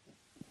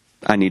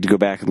 I need to go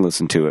back and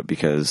listen to it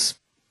because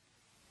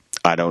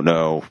I don't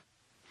know.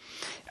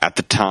 At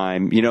the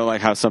time,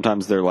 like how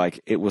sometimes they're like,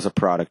 it was a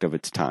product of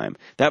its time.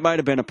 That might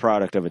have been a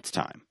product of its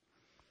time.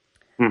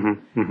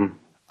 Mm-hmm. Mm-hmm.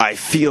 I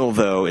feel,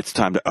 though, it's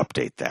time to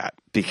update that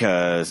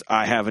because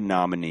I have a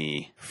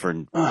nominee for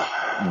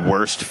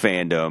worst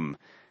fandom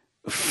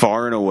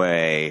far and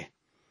away.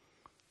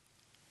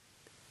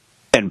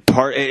 And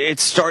it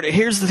started,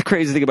 here's the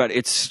crazy thing about it.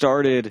 It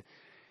started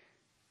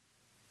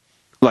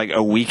like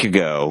a week and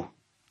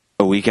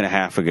a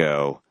half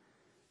ago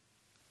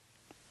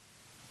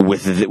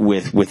with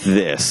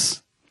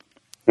this.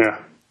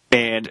 Yeah.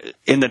 And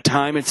in the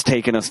time it's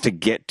taken us to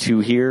get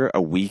to here,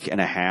 a week and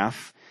a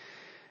half,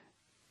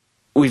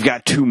 we've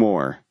got 2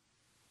 more.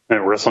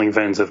 And wrestling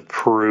fans have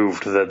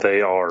proved that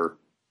they are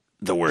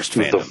the worst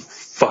fandom. The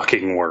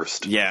fucking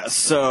worst. Yeah,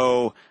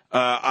 so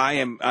I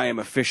am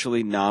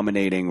officially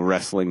nominating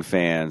wrestling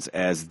fans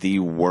as the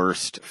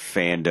worst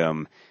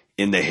fandom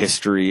in the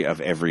history of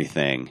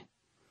everything.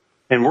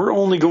 And we're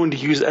only going to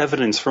use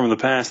evidence from the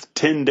past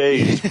 10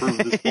 days to prove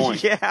this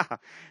point. Yeah,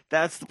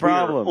 that's the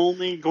problem. We are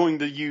only going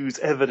to use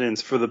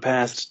evidence for the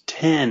past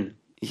 10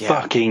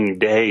 fucking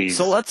days.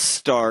 So let's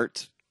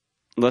start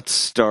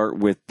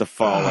with the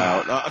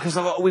fallout,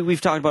 because we've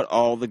talked about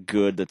all the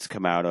good that's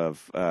come out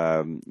of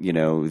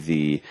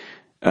the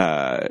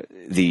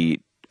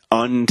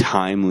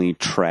untimely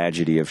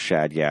tragedy of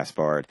Shad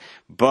Gaspard,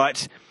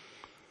 but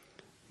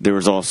there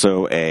was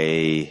also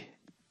a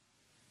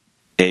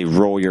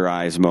roll your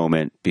eyes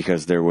moment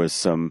because there were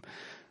some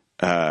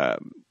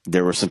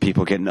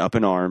people getting up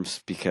in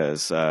arms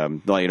because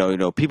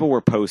people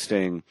were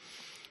posting.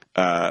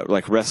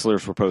 Like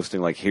wrestlers were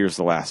posting, like, here's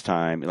the last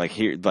time,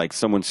 like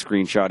someone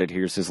screenshotted,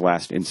 here's his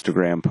last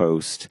Instagram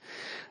post,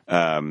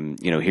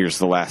 here's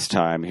the last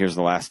time, here's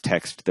the last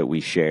text that we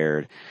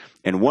shared.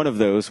 And one of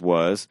those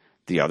was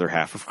the other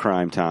half of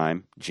Crime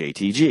Time,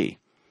 JTG.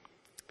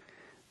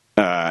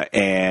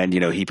 And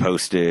he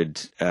posted,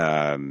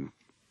 I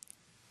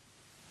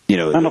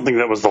don't think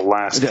that was the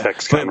last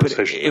text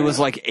conversation. But it was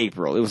like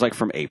April. It was like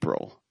from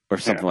April. Or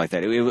something like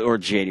that, or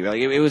January.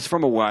 Like it was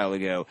from a while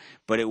ago,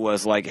 but it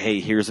was like, hey,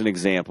 here's an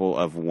example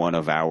of one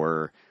of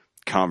our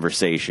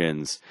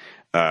conversations.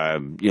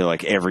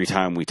 Like every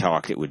time we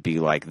talked, it would be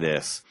like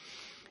this.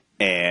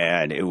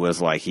 And it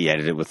was like, he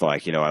ended it with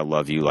like, I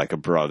love you like a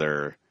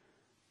brother.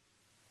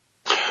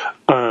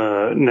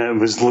 No, it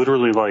was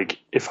literally like,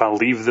 if I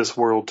leave this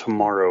world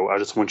tomorrow, I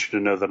just want you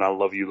to know that I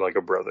love you like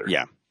a brother.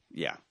 Yeah,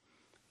 yeah.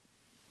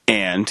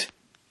 And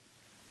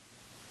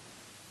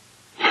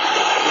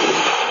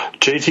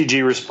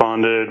JTG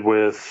responded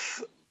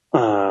with,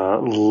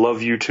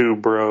 love you too,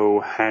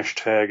 bro,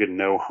 hashtag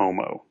no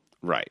homo.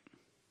 Right.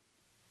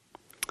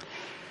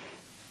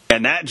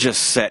 And that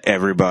just set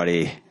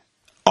everybody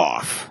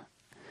off.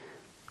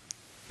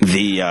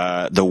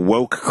 The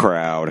woke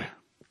crowd,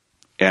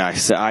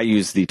 and I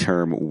use the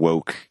term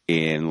woke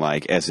in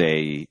like as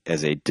a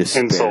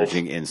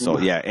disparaging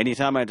insult. Yeah,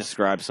 anytime I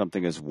describe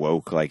something as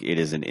woke, like it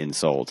is an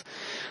insult.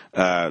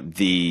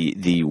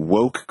 The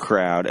woke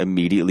crowd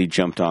immediately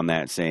jumped on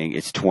that, saying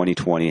it's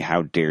 2020.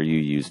 How dare you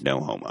use no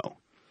homo?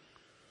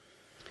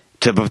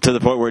 To the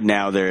point where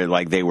now they're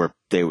like they were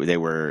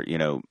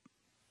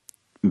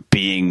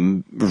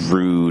being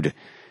rude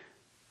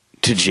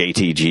to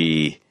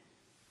JTG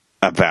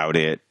about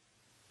it.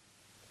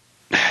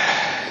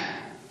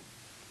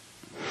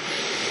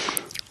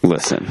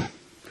 Listen,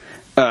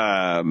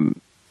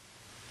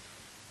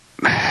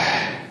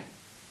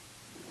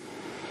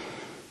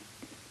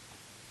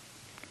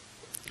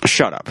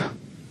 shut up.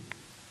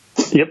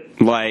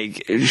 Yep.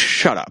 Like,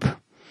 shut up.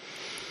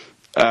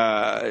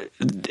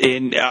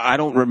 And I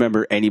don't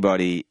remember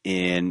anybody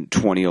in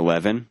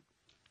 2011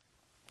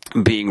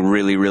 being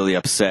really, really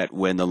upset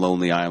when The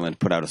Lonely Island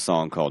put out a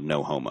song called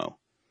No Homo.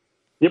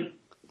 Yep.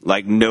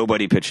 Like,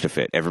 nobody pitched a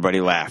fit. Everybody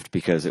laughed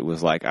because it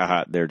was like,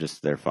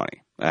 they're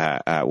funny.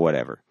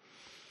 Whatever.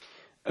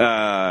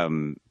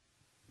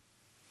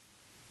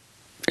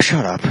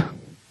 Shut up.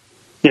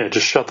 Yeah,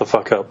 just shut the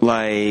fuck up.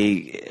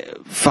 Like,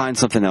 find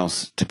something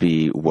else to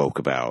be woke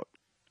about.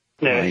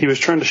 Yeah, he was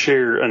trying to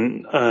share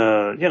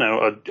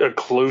a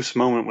close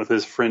moment with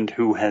his friend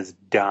who has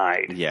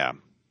died. Yeah.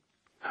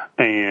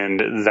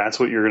 And that's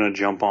what you're going to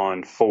jump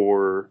on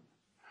for.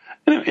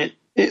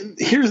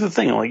 Here's the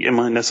thing, like, am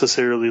I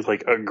necessarily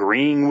like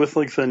agreeing with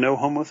like the no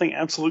homo thing?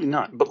 Absolutely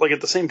not. But like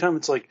at the same time,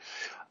 it's like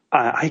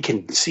I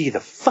can see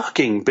the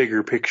fucking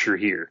bigger picture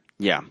here.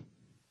 Yeah.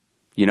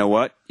 You know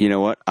what?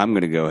 I'm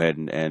going to go ahead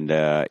and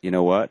you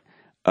know what?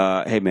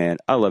 Hey man,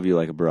 I love you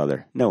like a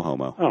brother. No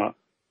homo. Oh.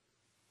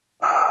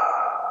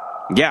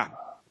 Yeah.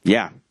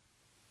 Yeah.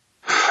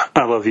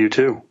 I love you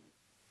too.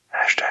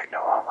 Hashtag no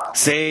homo.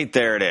 See,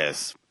 there it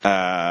is.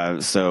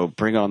 So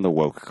bring on the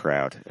woke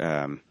crowd.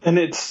 And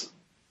it's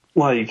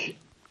like,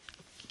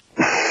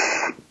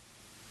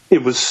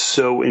 it was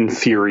so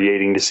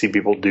infuriating to see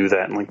people do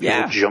that and like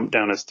people jump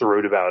down his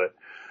throat about it.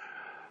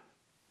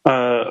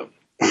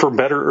 For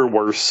better or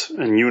worse,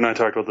 and you and I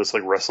talked about this,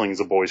 like, wrestling is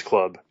a boys'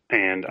 club,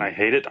 and I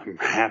hate it. I'm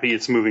happy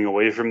it's moving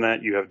away from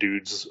that. You have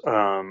dudes,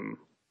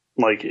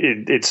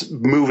 it's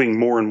moving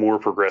more and more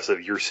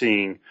progressive. You're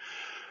seeing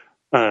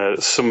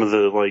some of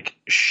the, like,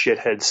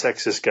 shithead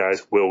sexist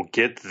guys will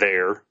get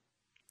there.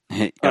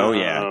 Oh,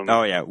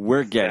 yeah.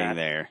 We're getting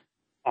there.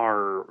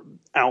 Are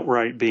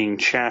outright being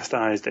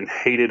chastised and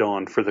hated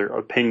on for their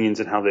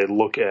opinions and how they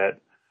look at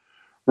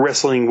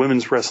wrestling,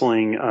 women's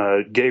wrestling,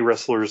 gay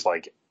wrestlers,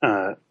 like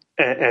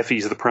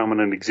Effie's the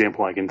prominent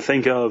example I can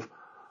think of.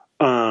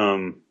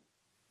 And,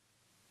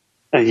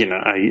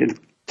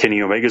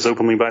 Kenny Omega's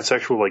openly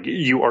bisexual. Like,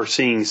 you are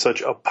seeing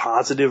such a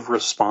positive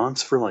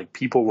response for like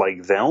people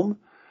like them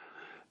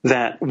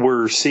that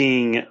we're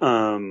seeing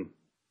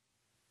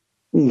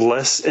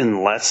less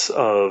and less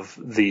of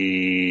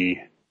the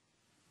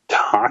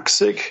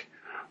toxic,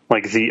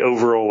 like the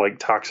overall like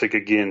toxic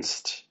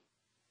against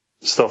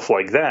stuff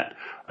like that,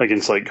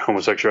 against like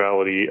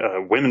homosexuality,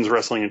 women's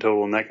wrestling in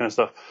total, and that kind of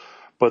stuff.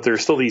 But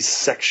there's still these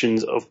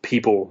sections of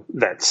people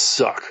that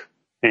suck,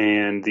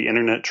 and the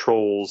internet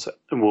trolls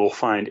will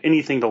find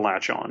anything to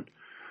latch on.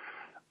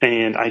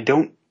 And I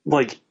don't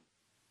like.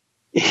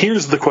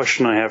 Here's the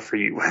question I have for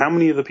you: how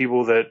many of the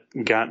people that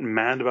got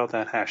mad about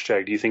that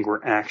hashtag do you think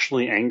were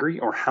actually angry,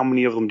 or how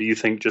many of them do you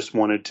think just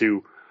wanted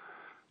to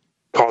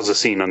cause a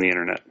scene on the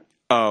internet?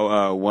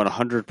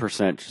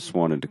 100% just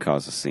wanted to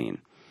cause a scene.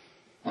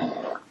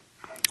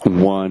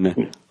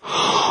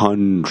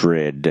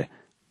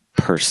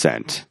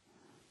 100%.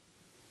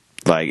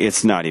 Like,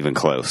 it's not even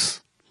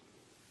close.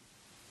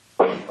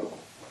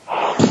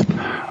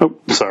 Oh,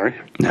 sorry.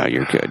 No,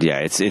 you're good. Yeah,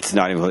 it's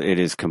not even. It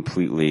is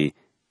completely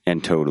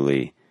and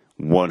totally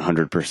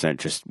 100%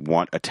 just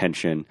want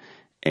attention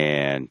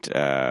and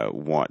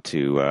want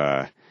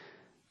to.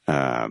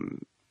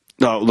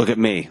 No, look at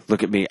me.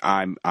 Look at me.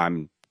 I'm a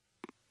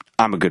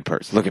good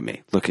person. Look at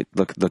me. Look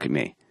at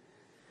me.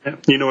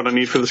 You know what I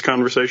need for this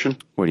conversation?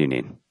 What do you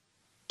need?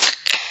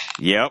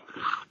 Yep.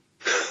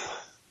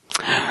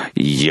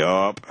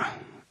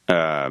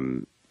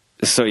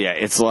 So yeah,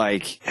 it's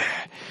like,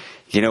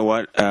 you know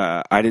what?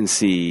 I didn't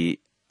see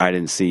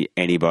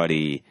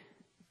anybody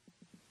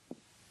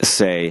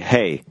say,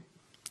 "Hey,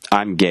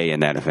 I'm gay,"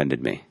 and that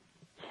offended me.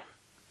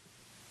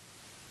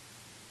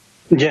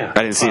 Yeah,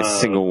 I didn't see a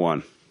single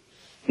one.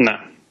 No.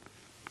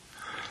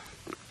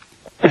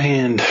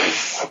 And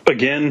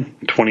again,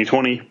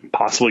 2020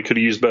 possibly could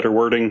have used better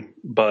wording,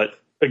 but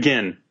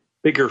again,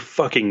 bigger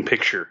fucking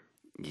picture.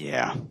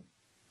 Yeah.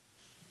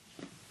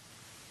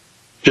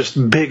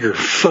 Just bigger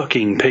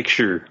fucking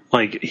picture.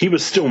 Like, he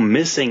was still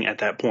missing at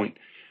that point.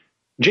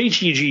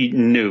 JTG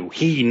knew.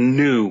 He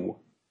knew.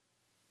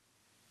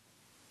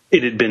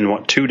 It had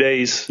been, 2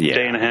 days? Yeah.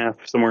 Day and a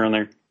half, somewhere on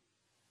there.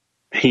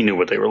 He knew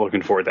what they were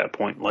looking for at that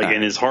point. Like,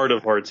 in his heart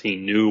of hearts, he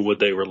knew what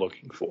they were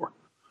looking for.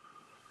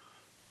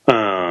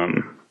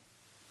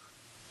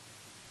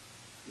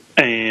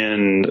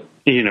 And,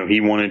 you know,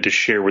 he wanted to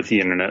share with the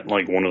internet,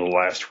 like, one of the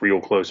last real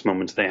close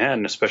moments they had,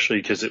 and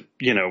especially because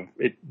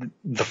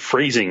the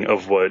phrasing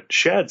of what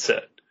Shad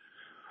said.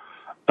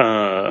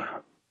 I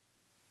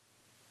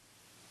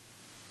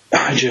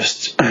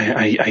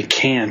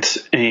can't.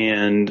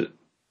 And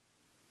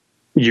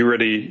you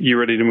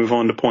ready to move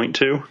on to point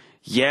 2?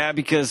 Yeah,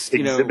 because,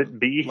 Exhibit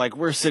B? like,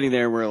 we're sitting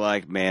there and we're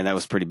like, man, that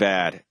was pretty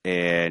bad.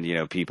 And,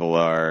 people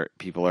are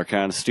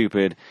kind of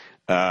stupid.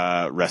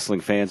 Wrestling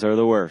fans are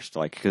the worst.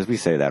 Like, because we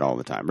say that all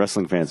the time.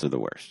 Wrestling fans are the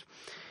worst.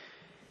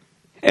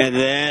 And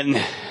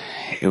then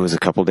it was a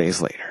couple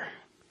days later.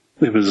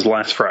 It was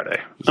last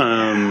Friday.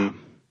 Yeah.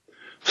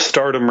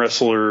 Stardom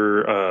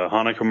wrestler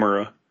Hana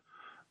Kimura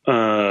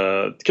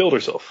killed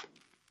herself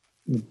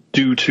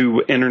due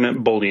to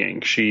internet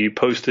bullying. She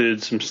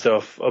posted some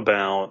stuff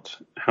about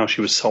how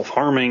she was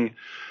self-harming.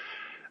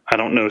 I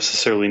don't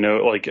necessarily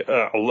know. Like,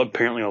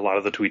 apparently a lot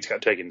of the tweets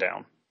got taken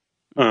down.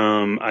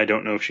 I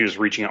don't know if she was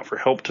reaching out for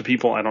help to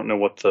people. I don't know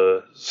what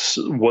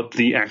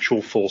the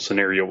actual full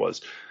scenario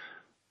was.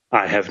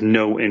 I have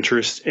no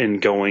interest in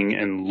going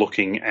and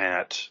looking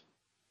at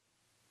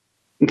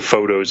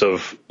photos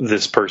of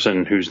this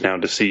person who's now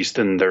deceased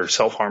and their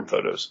self-harm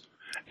photos.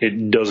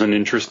 It doesn't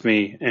interest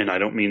me, and I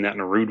don't mean that in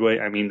a rude way.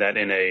 I mean that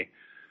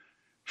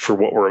for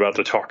what we're about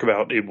to talk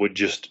about, it would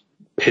just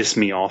piss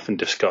me off and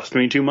disgust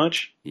me too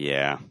much.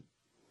 Yeah.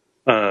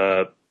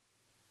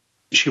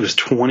 She was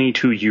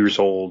 22 years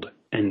old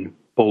and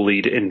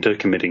bullied into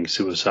committing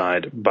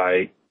suicide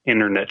by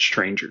internet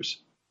strangers.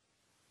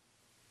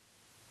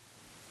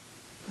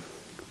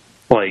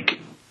 Like,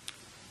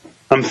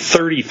 I'm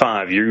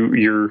 35.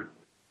 You're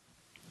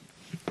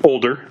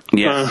older.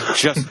 Yeah.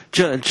 Just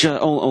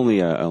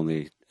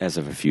only as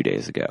of a few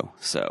days ago.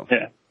 So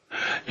yeah,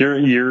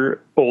 you're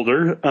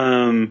older.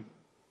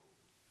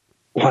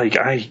 Like,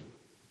 I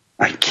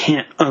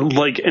can't,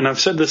 and I've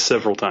said this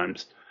several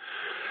times.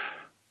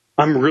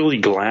 I'm really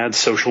glad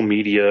social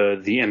media,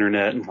 the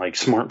internet, and like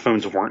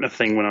smartphones weren't a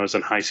thing when I was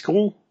in high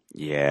school.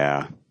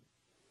 Yeah.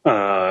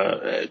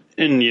 And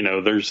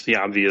there's the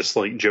obvious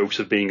like jokes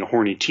of being a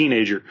horny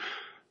teenager,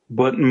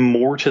 but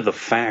more to the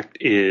fact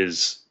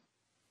is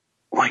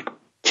like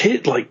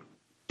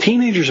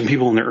teenagers and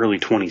people in their early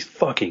 20s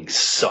fucking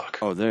suck.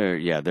 Oh,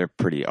 they're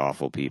pretty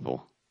awful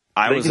people.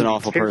 I was an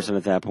awful person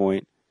at that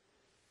point.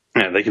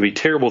 Yeah, they can be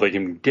terrible. They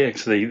can be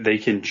dicks. They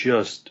can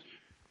just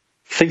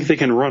think they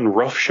can run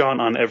roughshod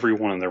on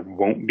everyone, and it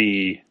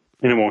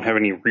won't have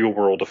any real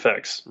world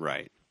effects.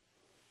 Right.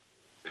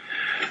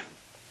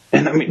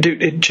 And I mean,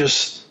 dude, it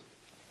just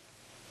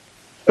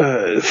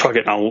fuck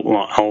it.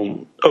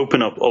 I'll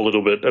open up a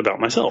little bit about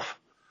myself.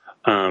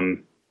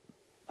 I'm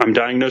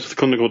diagnosed with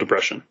clinical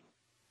depression.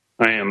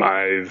 I am.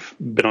 I've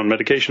been on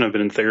medication. I've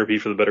been in therapy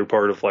for the better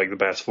part of like the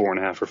past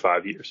 4.5 or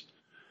 5 years.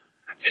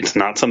 It's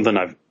not something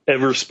I've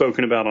ever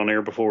spoken about on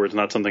air before. It's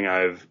not something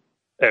I've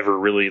ever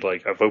really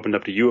I've opened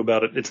up to you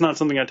about it. It's not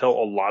something I tell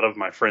a lot of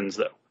my friends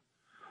though.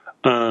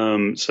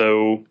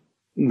 So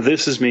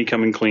this is me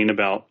coming clean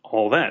about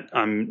all that.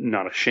 I'm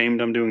not ashamed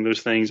I'm doing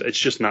those things. It's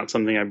just not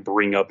something I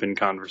bring up in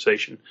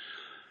conversation.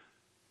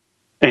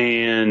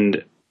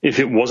 And if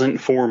it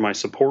wasn't for my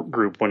support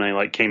group, when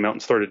I came out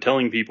and started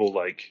telling people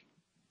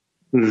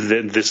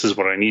this is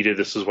what I needed,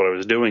 this is what I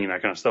was doing, and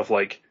that kind of stuff,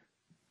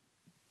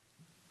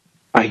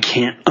 I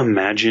can't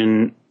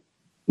imagine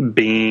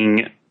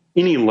being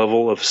any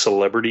level of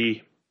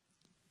celebrity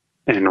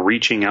and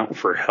reaching out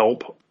for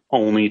help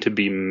only to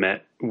be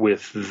met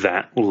with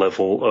that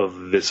level of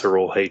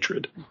visceral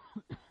hatred.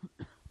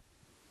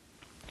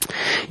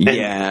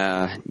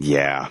 Yeah.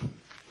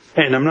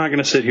 And I'm not going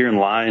to sit here and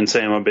lie and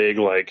say I'm a big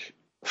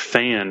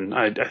fan.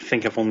 I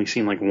think I've only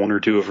seen 1 or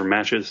 2 of her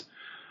matches.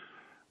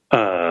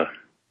 But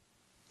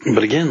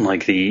again,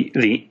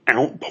 the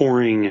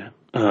outpouring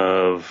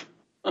of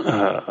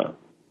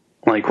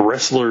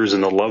wrestlers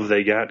and the love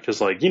they got,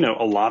 because a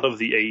lot of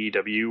the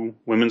AEW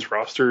women's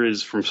roster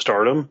is from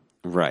Stardom.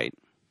 Right.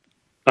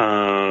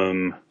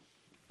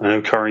 I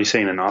know Kairi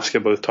Sane and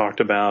Asuka both talked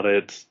about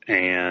it,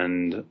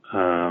 and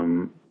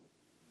man,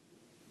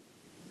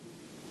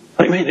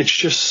 it's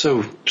just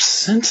so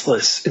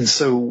senseless, and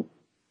so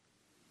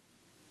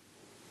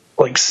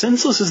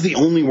senseless is the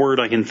only word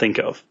I can think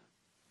of,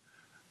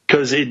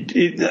 because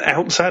it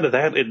outside of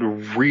that, it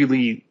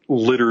really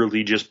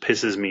literally just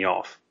pisses me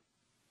off.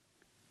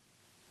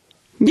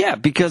 Yeah,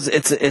 because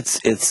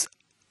it's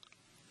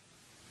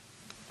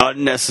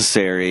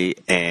unnecessary,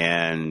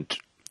 and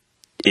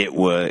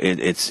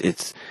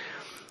it's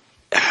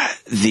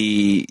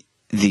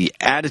the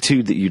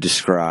attitude that you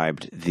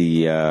described,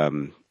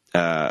 the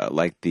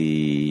like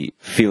the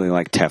feeling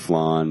like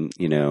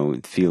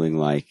Teflon, feeling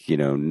like,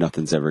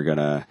 nothing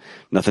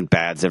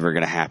bad's ever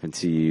gonna happen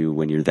to you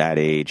when you're that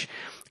age,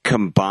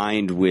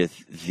 combined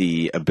with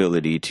the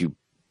ability to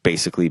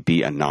basically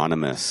be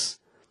anonymous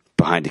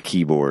behind a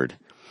keyboard,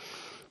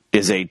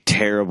 is a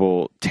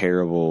terrible,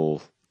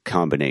 terrible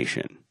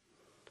combination.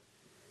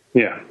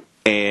 Yeah.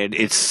 And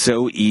it's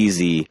so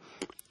easy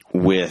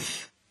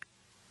with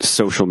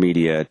social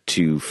media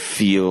to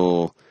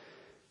feel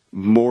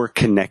more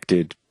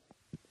connected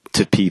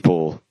to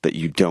people that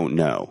you don't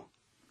know.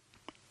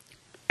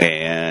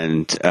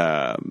 And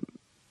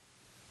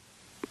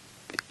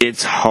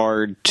it's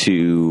hard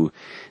to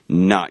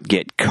not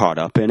get caught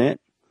up in it.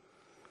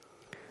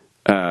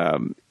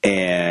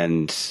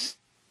 And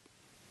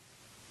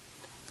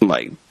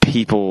like,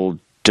 people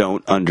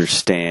don't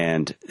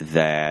understand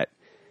that,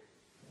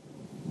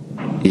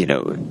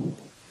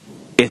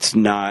 it's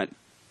not,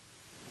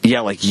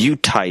 like, you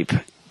type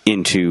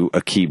into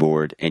a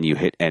keyboard and you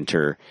hit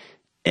enter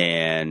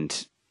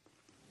and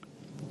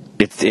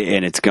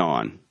it's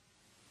gone.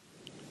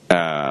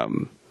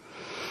 And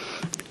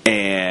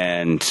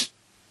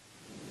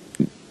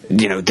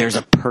there's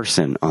a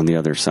person on the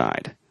other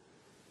side.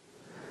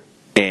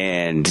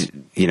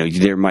 And,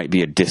 there might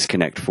be a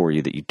disconnect for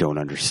you that you don't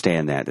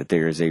understand that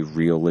there is a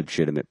real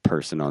legitimate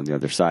person on the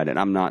other side. And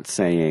I'm not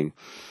saying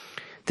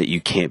that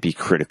you can't be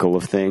critical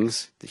of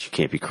things, that you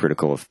can't be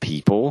critical of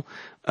people.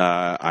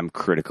 I'm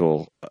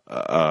critical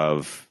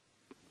of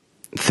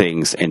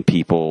things and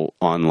people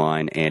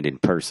online and in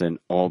person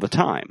all the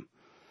time.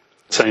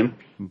 Same.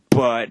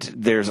 But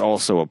there's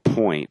also a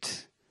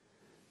point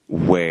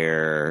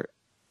where,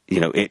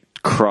 it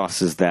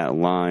crosses that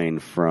line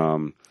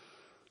from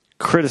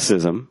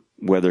criticism,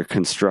 whether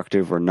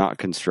constructive or not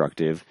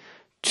constructive,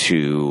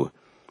 to,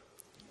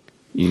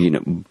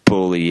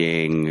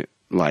 bullying,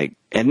 like,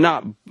 and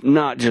not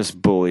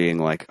just bullying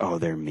like, oh,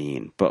 they're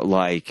mean, but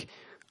like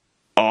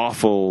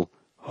awful,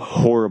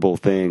 horrible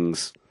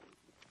things.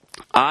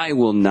 I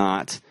will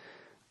not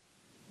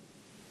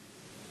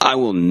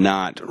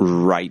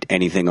write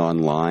anything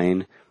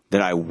online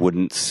that I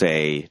wouldn't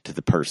say to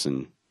the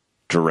person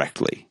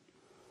directly.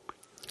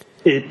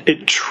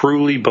 It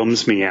truly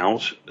bums me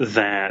out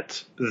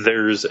that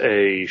there's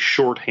a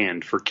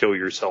shorthand for kill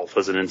yourself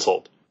as an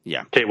insult.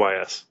 Yeah.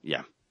 KYS.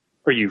 Yeah.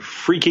 Are you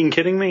freaking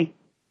kidding me?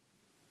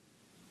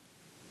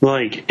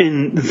 Like,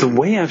 and the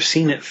way I've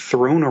seen it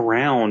thrown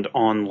around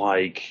on,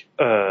 like,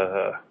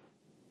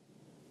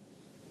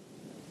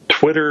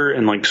 Twitter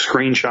and, like,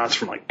 screenshots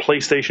from, like,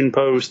 PlayStation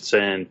posts,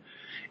 and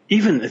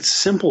even it's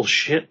simple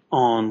shit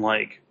on,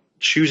 like,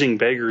 choosing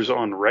beggars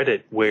on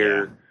Reddit,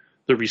 where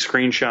there'll be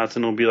screenshots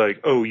and it'll be like,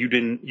 oh, you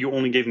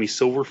only gave me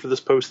silver for this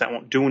post, that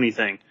won't do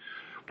anything.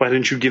 Why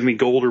didn't you give me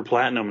gold or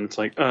platinum? And it's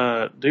like,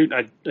 dude,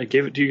 I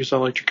gave it to you because I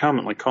liked your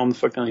comment. Like, calm the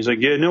fuck down. He's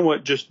like, yeah, you know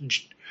what? Just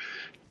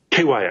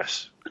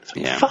KYS. It's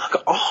like,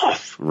 fuck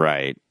off.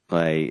 Right.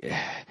 Like,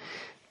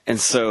 and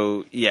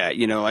so,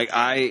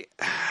 like,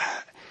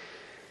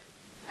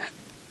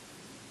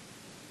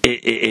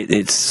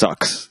 it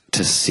sucks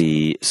to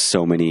see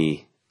so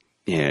many,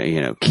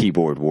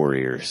 keyboard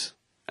warriors,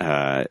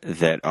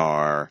 that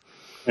are,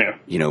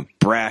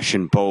 brash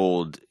and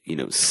bold,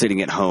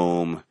 sitting at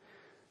home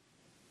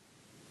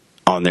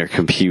on their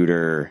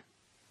computer,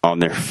 on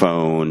their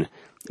phone,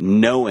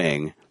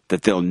 knowing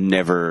that they'll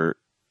never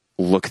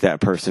look that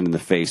person in the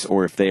face,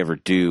 or if they ever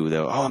do,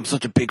 they'll, oh, I'm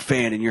such a big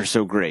fan and you're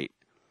so great.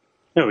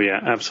 Oh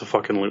yeah,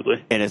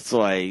 absolutely. And it's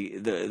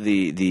like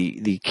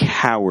the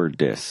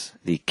cowardice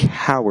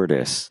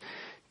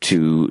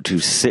to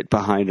sit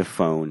behind a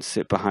phone,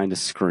 sit behind a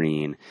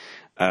screen.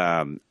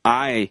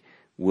 I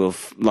will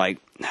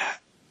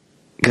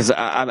because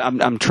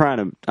I'm trying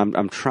to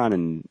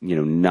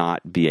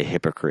not be a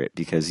hypocrite,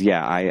 because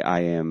I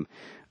am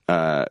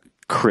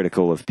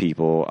critical of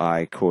people.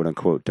 I quote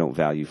unquote don't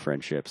value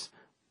friendships,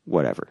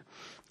 whatever.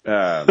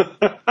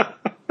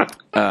 But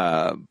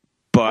I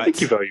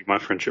think you value my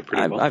friendship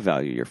pretty well. I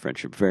value your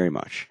friendship very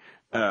much.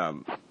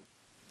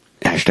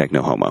 Hashtag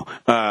no homo.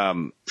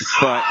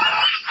 But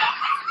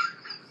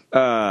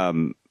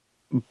I'm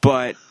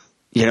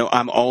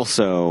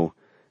also,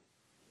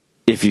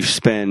 if you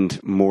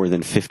spend more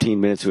than 15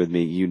 minutes with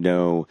me, you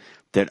know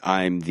that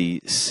I'm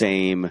the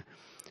same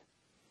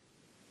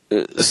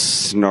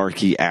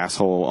snarky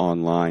asshole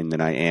online that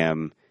I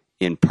am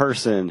in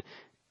person,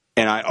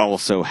 and I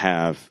also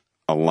have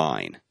a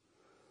line.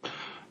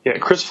 Yeah,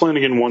 Chris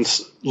Flanagan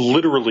once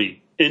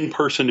literally in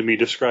person to me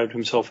described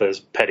himself as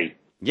petty.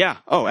 Yeah,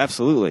 oh,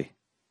 absolutely.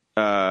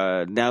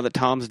 Now that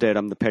Tom's dead,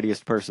 I'm the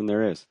pettiest person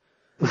there is.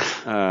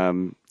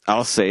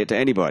 I'll say it to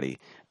anybody.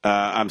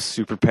 I'm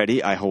super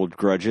petty. I hold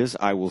grudges.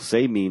 I will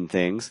say mean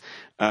things.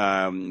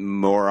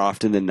 More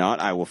often than not,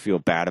 I will feel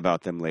bad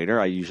about them later.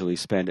 I usually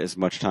spend as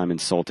much time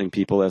insulting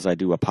people as I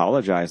do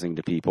apologizing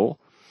to people.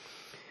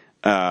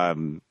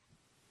 So,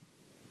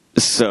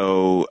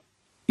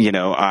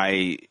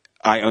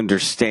 I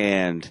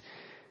understand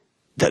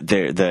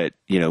that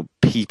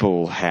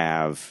people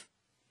have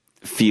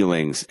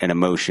feelings and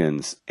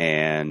emotions,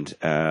 and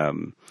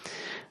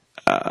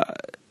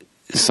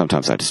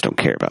sometimes I just don't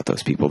care about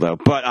those people, though.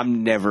 But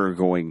I'm never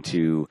going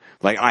to,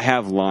 like, I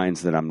have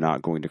lines that I'm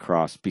not going to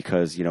cross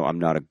because, I'm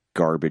not a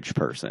garbage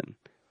person.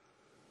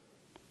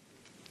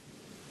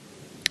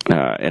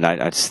 And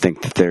I just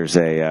think that there's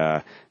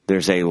a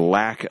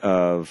lack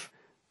of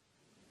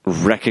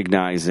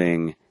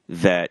recognizing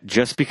that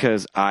just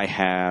because I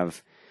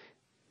have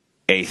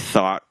a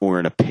thought or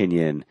an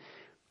opinion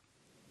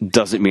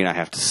doesn't mean I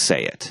have to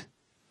say it.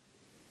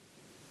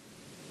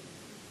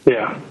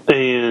 Yeah,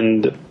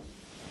 and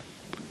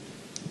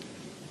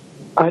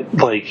I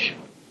like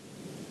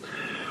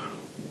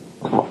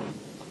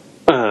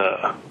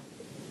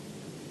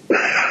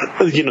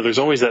there's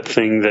always that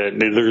thing that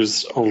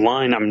there's a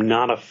line I'm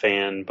not a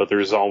fan, but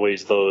there's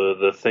always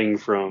the thing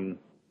from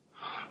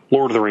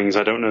Lord of the Rings.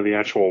 I don't know the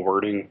actual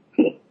wording,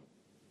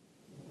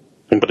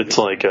 but it's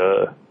like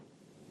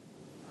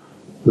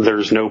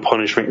there's no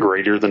punishment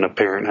greater than a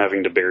parent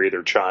having to bury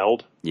their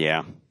child.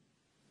 Yeah.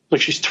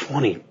 Like, she's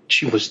 20.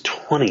 She was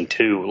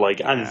 22. Like,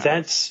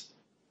 that's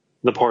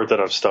the part that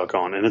I've stuck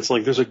on. And it's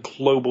like, there's a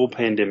global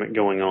pandemic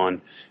going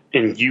on,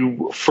 and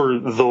you, for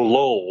the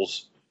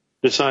lulz,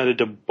 decided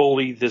to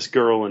bully this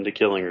girl into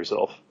killing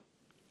herself.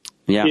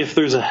 Yeah. If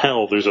there's a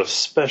hell, there's a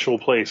special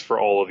place for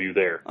all of you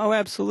there. Oh,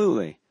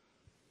 absolutely.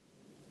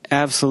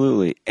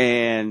 Absolutely.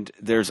 And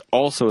there's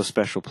also a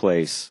special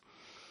place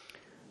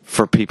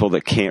for people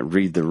that can't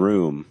read the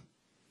room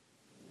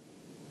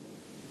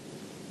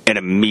and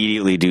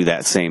immediately do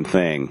that same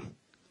thing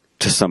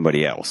to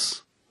somebody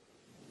else.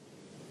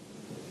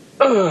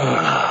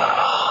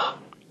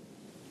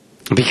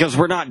 Because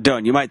we're not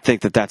done. You might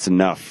think that that's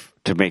enough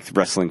to make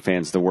wrestling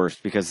fans the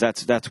worst, because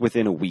that's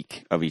within a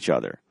week of each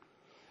other.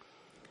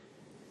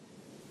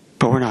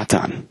 But we're not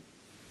done.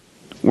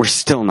 We're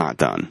still not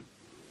done.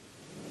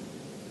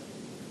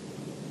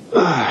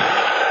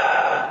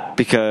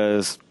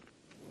 Because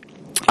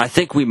I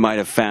think we might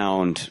have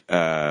found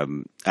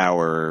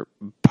our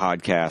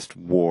podcast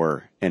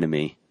war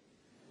enemy.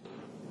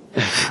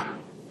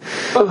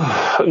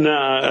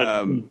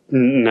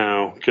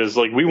 No, because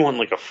we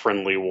want a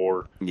friendly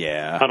war.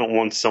 Yeah, I don't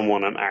want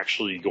someone I'm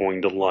actually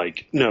going to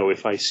no,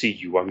 if I see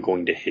you, I'm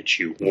going to hit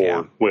you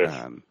war with.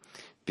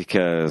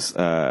 Because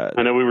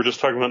I know we were just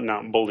talking about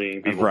not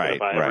bullying people. Right,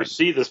 but if I ever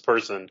see this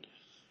person,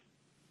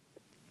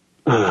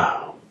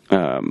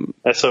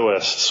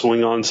 SOS,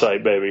 swing on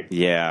sight, baby.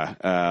 Yeah,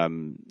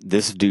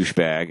 this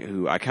douchebag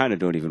who I kind of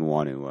don't even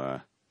want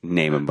to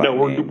name him by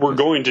name. We're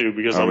going to,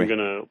 because I'm going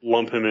to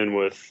lump him in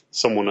with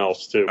someone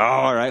else too. Oh,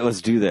 all right,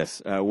 let's do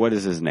this. What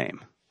is his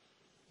name?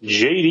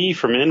 JD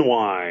from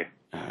NY.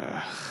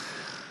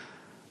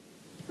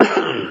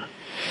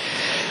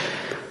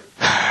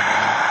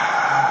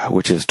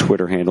 Which is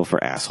Twitter handle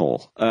for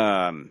asshole.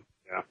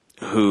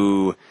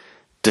 Who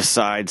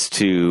decides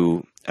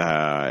to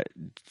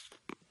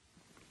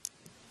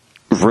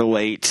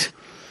relate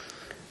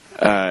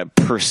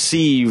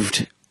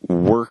perceived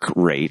work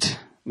rate,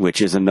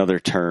 which is another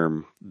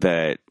term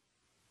that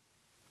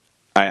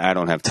I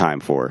don't have time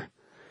for.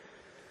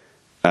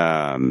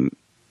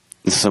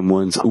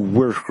 Someone's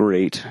work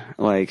rate.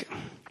 I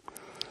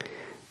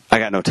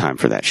got no time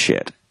for that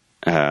shit.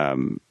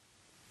 And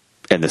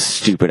the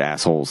stupid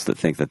assholes that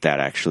think that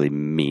actually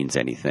means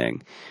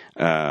anything.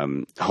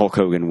 Hulk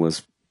Hogan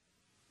was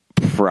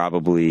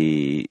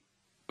probably,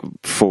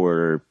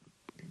 for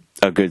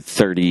a good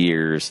 30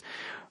 years,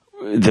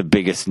 the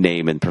biggest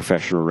name in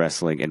professional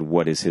wrestling. And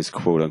what is his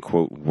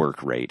quote-unquote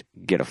work rate?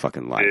 Get a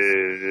fucking life.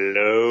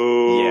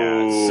 Hello.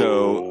 Yeah,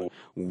 so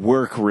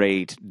work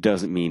rate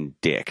doesn't mean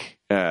dick.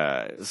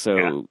 Get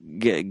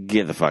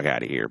the fuck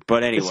out of here.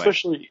 But anyway.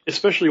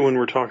 Especially when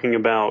we're talking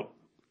about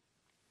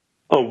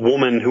a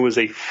woman who is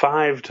a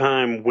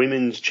 5-time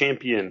women's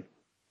champion.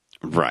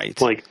 Right.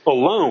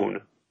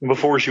 Alone,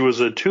 before she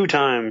was a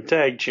 2-time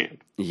tag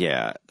champ.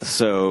 Yeah.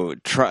 So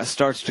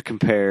starts to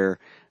compare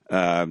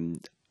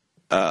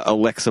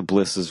Alexa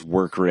Bliss's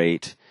work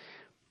rate,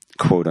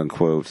 quote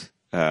unquote,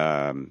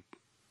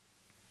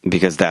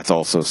 because that's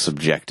also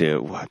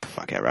subjective. What the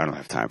fuck ever. I don't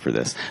have time for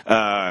this.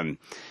 To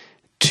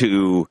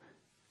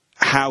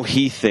how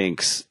he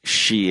thinks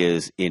she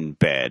is in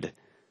bed.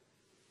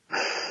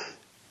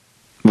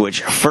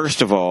 Which,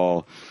 first of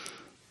all,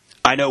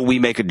 I know we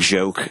make a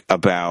joke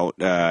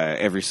about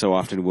every so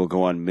often we'll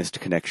go on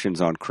missed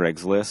connections on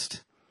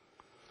Craigslist.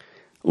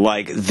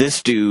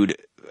 This dude,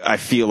 I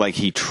feel like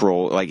he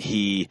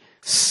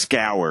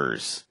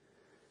scours.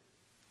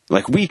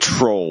 We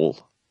troll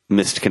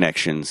missed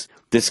connections.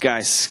 This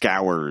guy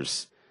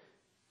scours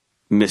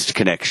missed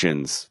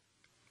connections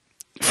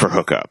for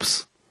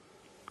hookups.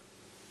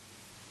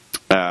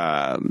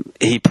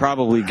 He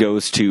probably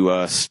goes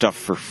to Stuff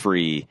for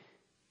Free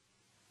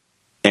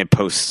and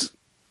posts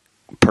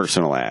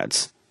personal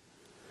ads.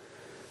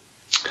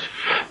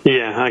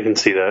 Yeah, I can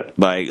see that.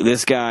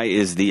 This guy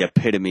is the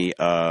epitome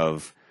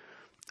of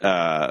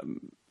a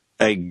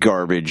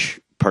garbage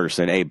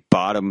person, a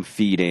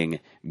bottom-feeding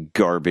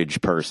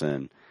garbage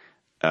person.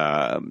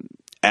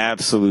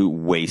 Absolute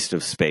waste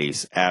of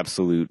space,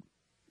 absolute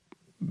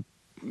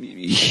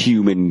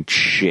human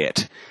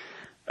shit.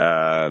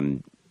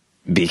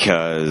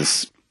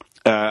 because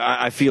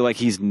I feel like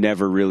he's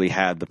never really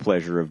had the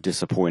pleasure of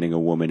disappointing a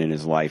woman in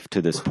his life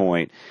to this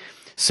point.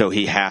 So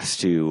he has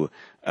to,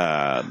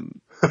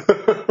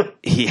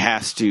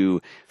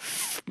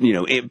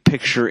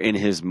 picture in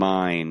his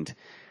mind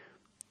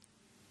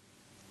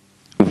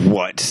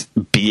what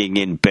being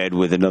in bed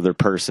with another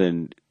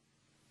person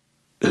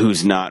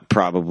who's not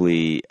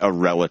probably a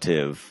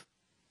relative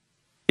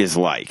is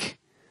like.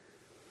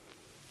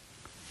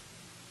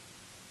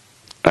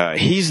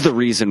 He's the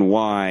reason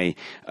why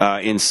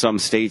in some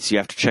states you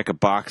have to check a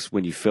box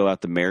when you fill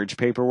out the marriage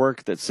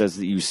paperwork that says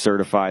that you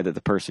certify that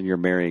the person you're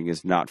marrying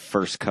is not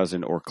first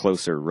cousin or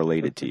closer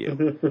related to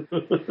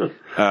you.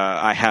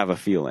 I have a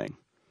feeling.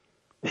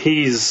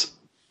 He's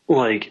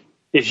like,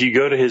 if you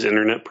go to his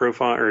internet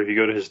profile or if you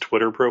go to his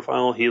Twitter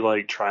profile, he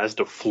like tries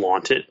to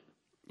flaunt it.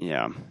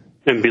 Yeah.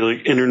 And be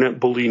like, internet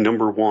bully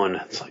number 1.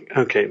 It's like,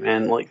 okay,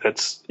 man, like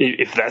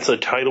if that's a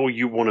title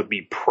you want to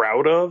be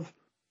proud of,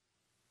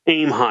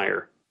 aim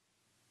higher.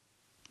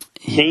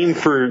 Aim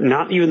for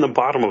not even the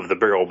bottom of the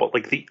barrel, but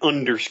like the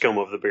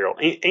underscum of the barrel.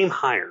 Aim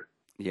higher.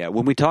 Yeah,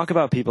 when we talk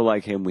about people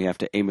like him, we have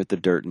to aim at the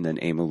dirt and then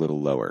aim a little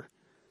lower.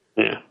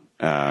 Yeah.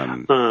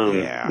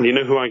 Yeah. You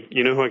know who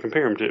I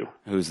compare him to?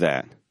 Who's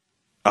that?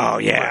 Oh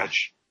yeah,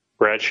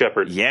 Brad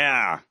Shepard.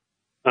 Yeah.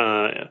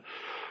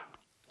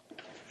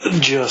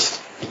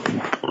 Just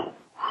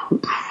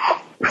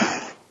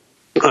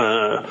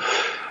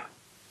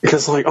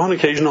because like on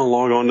occasion I'll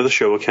log on to the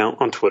show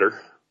account on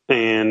Twitter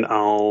and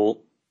I'll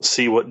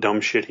see what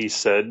dumb shit he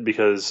said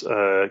because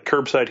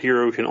Curbside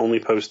Hero can only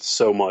post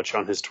so much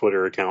on his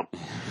Twitter account.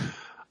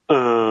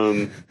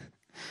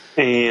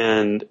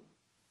 And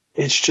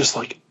it's just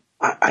like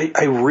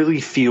I really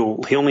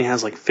feel he only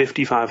has like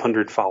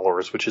 5,500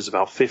 followers, which is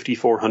about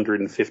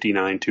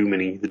 5,459 too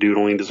many. The dude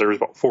only deserves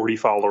about 40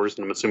 followers,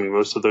 and I'm assuming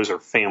most of those are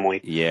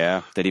family.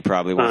 Yeah, that he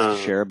probably wants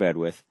to share a bed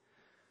with.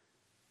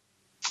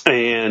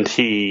 And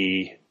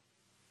he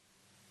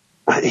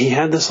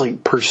had this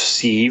like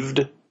perceived,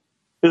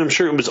 and I'm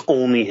sure it was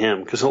only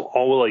him, because he'll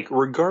always like,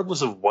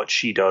 regardless of what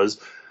she does,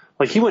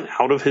 like he went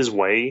out of his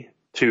way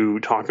to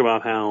talk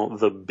about how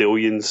the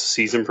Billions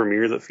season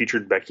premiere that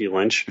featured Becky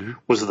Lynch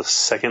was the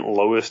second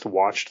lowest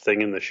watched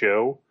thing in the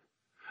show,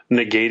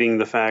 negating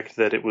the fact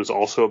that it was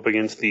also up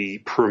against the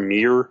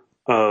premiere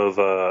of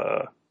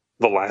The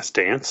Last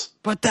Dance.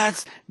 But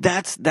that's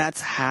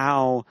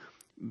how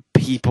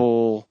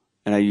people,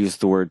 and I use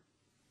the word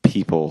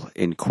people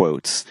in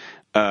quotes,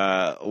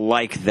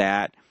 like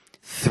that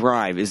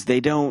thrive, is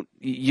you don't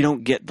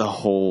get the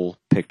whole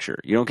picture.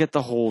 You don't get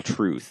the whole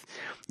truth.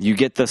 You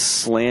get the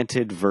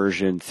slanted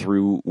version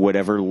through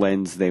whatever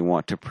lens they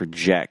want to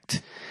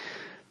project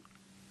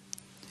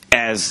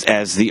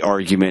as the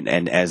argument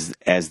and as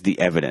the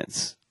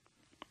evidence.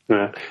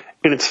 Yeah.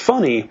 And it's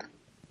funny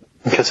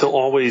because he'll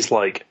always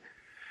like,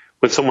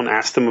 when someone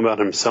asked him about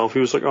himself, he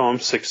was like, oh, I'm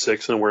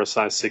 6'6" and I wear a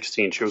size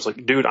 16. She was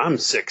like, dude, I'm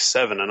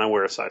 6'7" and I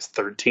wear a size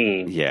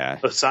 13. Yeah.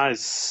 A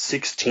size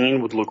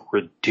 16 would look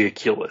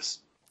ridiculous.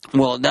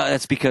 Well, no,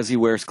 that's because he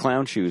wears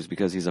clown shoes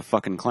because he's a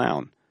fucking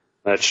clown.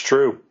 That's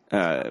true.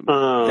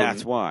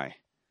 That's why.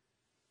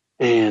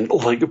 And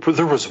like,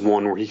 there was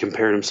one where he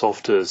compared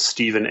himself to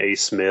Stephen A.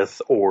 Smith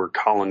or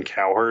Colin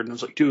Cowherd. And I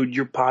was like, dude,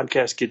 your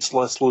podcast gets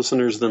less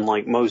listeners than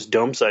like most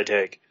dumps I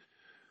take.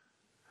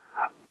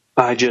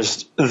 I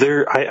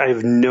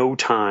have no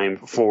time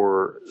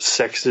for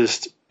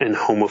sexist and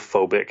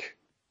homophobic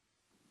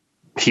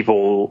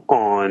people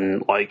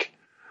on like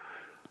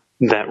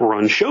that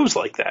run shows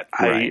like that.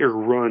 Right. I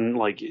run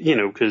like,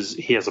 because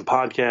he has a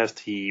podcast.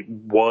 He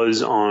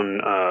was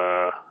on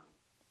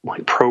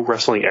like Pro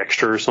Wrestling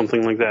Extra or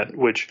something like that,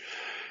 which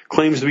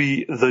claims to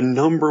be the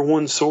number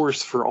one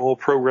source for all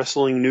pro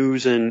wrestling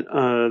news and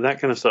that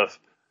kind of stuff.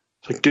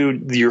 It's like,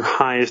 dude, your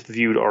highest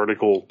viewed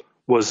article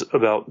was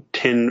about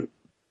 10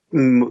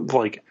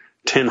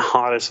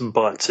 hottest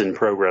butts in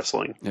pro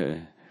wrestling.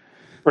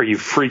 Are you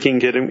freaking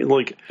kidding me?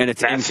 Like, and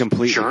it's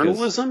incomplete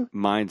journalism?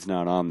 Mine's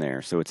not on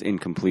there, so it's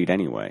incomplete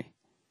anyway.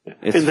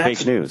 It's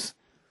fake news.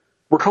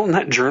 We're calling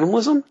that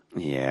journalism?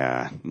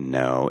 Yeah,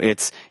 no.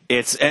 It's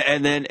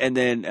and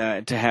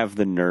then to have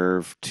the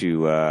nerve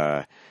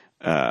to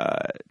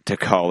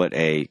call it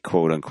a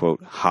quote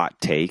unquote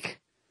hot take.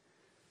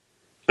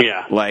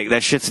 Yeah. Like,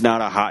 that shit's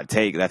not a hot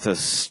take. That's a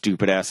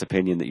stupid ass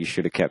opinion that you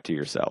should have kept to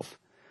yourself.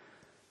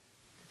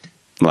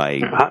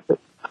 Like, hot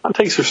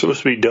takes are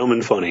supposed to be dumb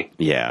and funny.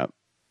 Yeah.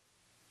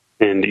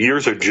 And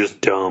yours are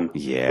just dumb.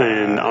 Yeah.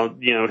 And I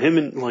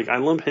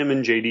lump him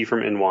and JD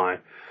from NY.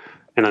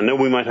 And I know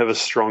we might have a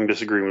strong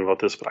disagreement about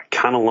this, but I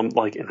kind of lump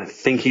and I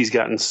think he's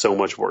gotten so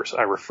much worse.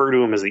 I refer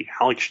to him as the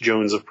Alex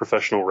Jones of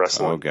professional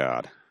wrestling. Oh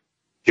God.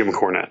 Jim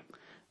Cornette.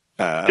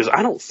 Because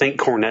I don't think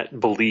Cornette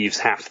believes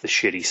half the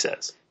shit he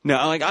says. No,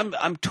 like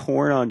I'm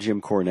torn on Jim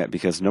Cornette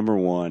because number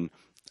one,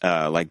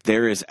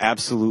 there is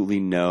absolutely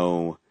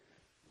no.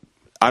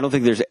 I don't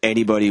think there's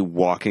anybody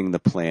walking the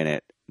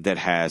planet that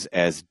has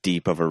as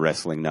deep of a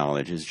wrestling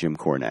knowledge as Jim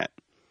Cornette.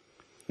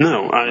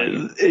 No,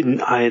 I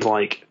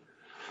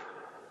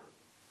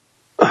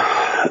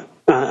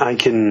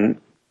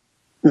can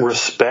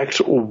respect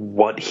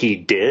what he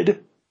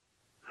did,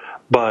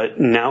 but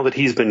now that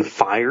he's been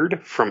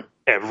fired from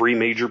every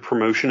major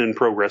promotion in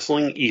pro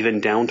wrestling, even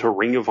down to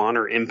Ring of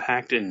Honor,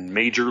 Impact, and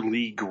Major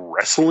League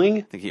Wrestling.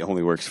 I think he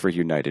only works for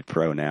United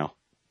Pro now.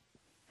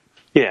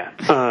 Yeah.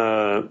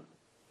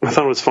 I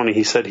thought it was funny.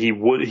 He said he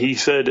would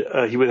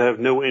have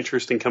no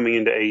interest in coming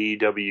into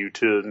AEW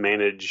to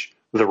manage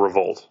the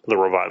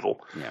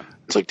revival. Yeah.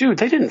 It's like, dude,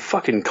 they didn't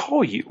fucking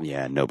call you.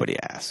 Yeah, nobody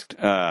asked.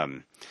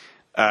 But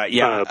I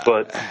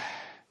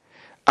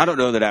don't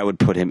know that I would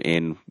put him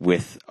in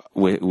with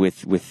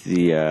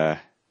the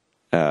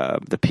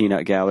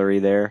peanut gallery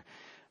there.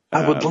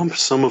 I would lump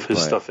some of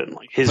his stuff in,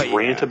 like his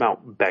rant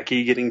about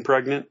Becky getting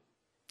pregnant.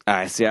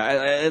 I see.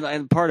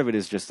 And part of it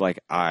is just like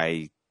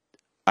I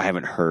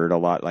haven't heard a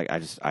lot. Like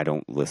I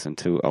don't listen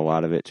to a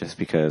lot of it just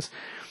because,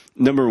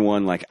 number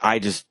one, like I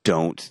just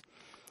don't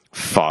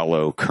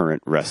follow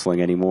current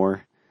wrestling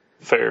anymore.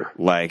 Fair.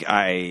 Like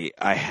I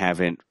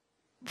haven't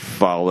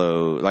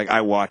followed. Like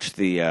I watched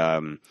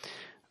the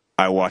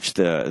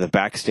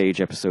backstage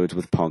episodes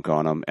with Punk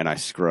on them, and I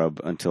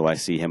scrub until I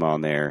see him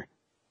on there,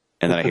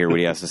 and then I hear what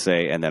he has to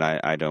say, and then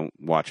I don't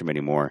watch him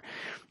anymore.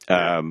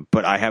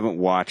 But I haven't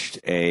watched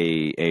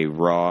a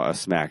Raw, a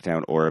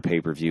SmackDown, or a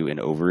pay-per-view in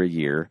over a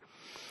year.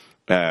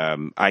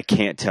 I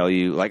can't tell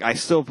you. Like I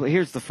still play.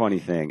 Here's the funny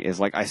thing: is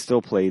like I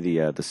still play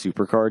the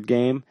Supercard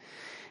game.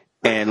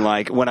 And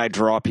like when I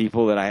draw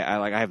people that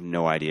I have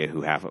no idea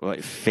who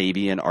like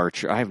Fabian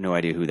Archer. I have no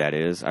idea who that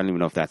is. I don't even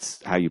know if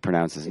that's how you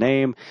pronounce his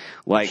name.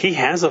 Like he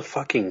has a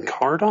fucking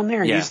card on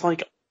there. Yeah.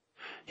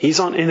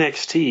 He's on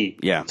NXT.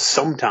 Yeah.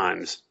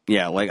 Sometimes.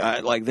 Yeah.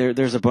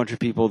 There's a bunch of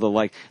people that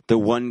like the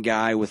one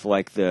guy with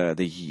like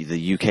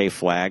the UK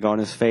flag on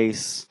his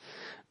face.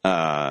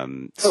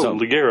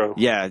 Ligero.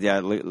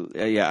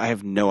 Yeah. I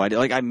have no idea.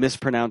 Like I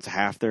mispronounce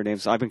half their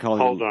names. So I've been calling.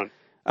 Hold on.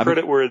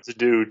 Credit where it's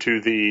due to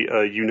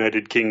the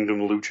United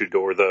Kingdom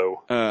luchador,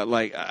 though.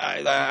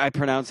 I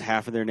pronounce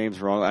half of their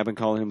names wrong. I've been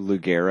calling him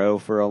Lugero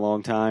for a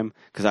long time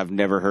because I've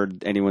never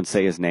heard anyone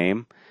say his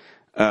name.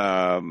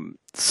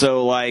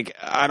 So, like,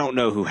 I don't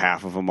know who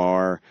half of them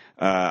are.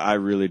 I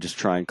really just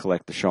try and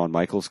collect the Shawn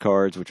Michaels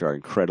cards, which are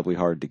incredibly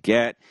hard to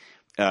get.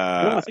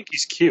 I think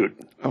he's cute.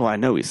 Oh, I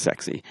know he's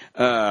sexy.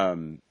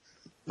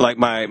 Like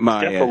I'm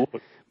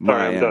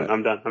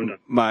done.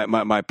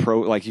 My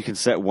pro, like you can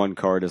set one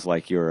card as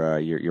like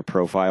your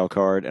profile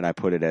card, and I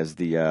put it as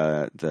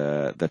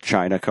the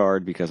China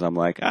card because I'm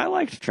like I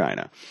liked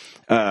China,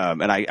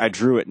 and I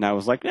drew it and I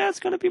was like it's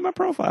gonna be my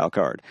profile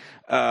card.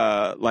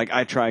 Like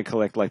I try and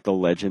collect like the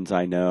legends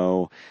I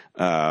know.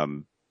 I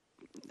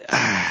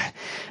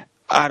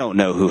don't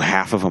know who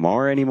half of them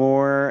are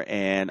anymore,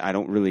 and I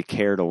don't really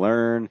care to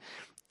learn.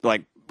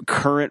 Like.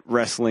 Current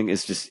wrestling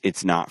is just,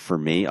 it's not for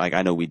me. Like,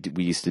 I know we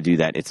used to do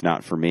that. It's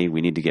not for me.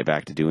 We need to get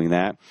back to doing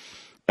that.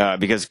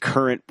 Because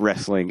current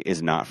wrestling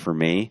is not for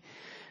me.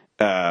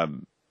 So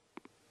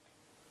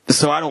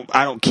I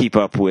don't keep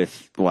up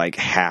with like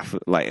half,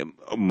 like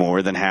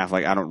more than half.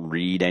 Like, I don't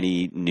read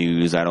any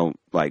news. I don't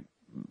like,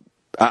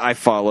 I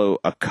follow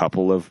a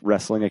couple of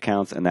wrestling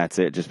accounts and that's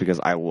it just because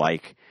I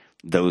like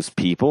those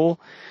people.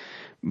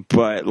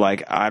 But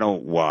like, I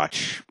don't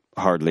watch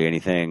hardly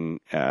anything,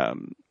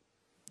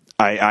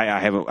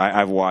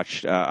 I've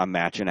watched a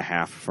match and a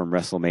half from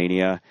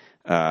WrestleMania,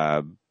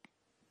 and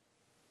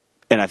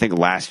I think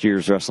last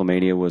year's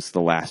WrestleMania was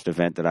the last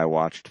event that I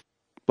watched,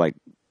 like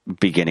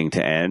beginning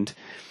to end.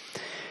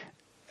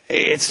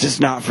 It's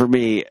just not for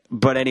me.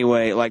 But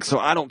anyway, like so,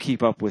 I don't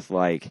keep up with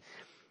like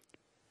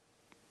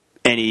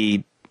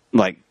any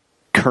like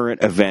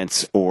current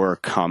events or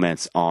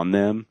comments on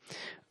them.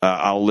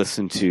 I'll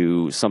listen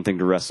to Something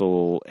to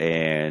Wrestle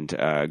and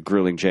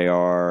Grilling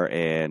JR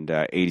and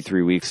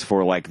 83 Weeks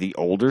for like the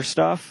older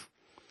stuff,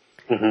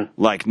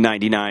 like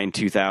 99,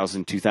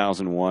 2000,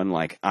 2001.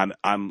 Like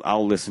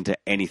I'll listen to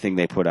anything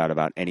they put out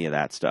about any of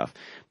that stuff.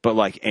 But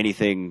like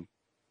anything,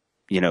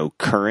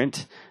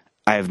 current,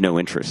 I have no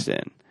interest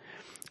in.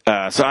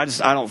 So I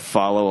don't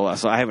follow.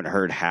 So I haven't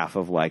heard half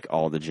of like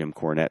all the Jim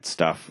Cornette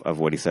stuff of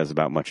what he says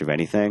about much of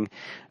anything,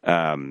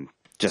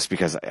 just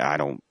because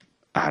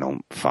I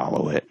don't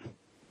follow it.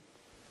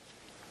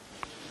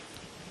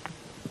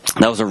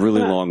 That was a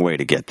really long way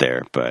to get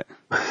there, but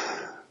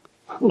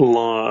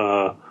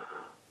what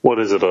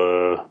is it?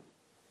 A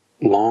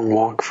long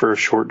walk for a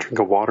short drink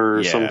of water,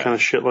 or some kind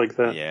of shit like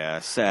that. Yeah,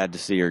 sad to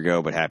see her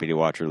go, but happy to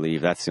watch her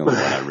leave. That's the only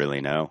one I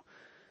really know.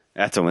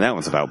 That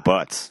one's about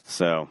butts.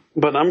 So,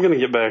 but I'm going to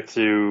get back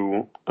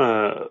to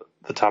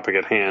the topic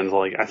at hand.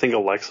 Like, I think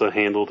Alexa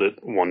handled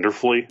it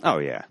wonderfully. Oh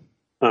yeah.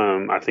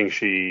 I think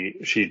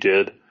she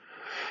did.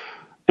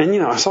 And,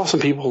 I saw some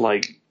people,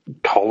 like,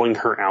 calling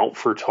her out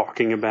for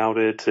talking about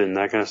it and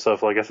that kind of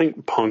stuff. Like, I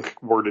think Punk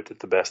worded it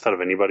the best out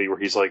of anybody, where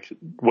he's like,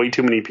 way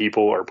too many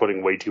people are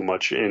putting way too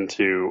much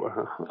into,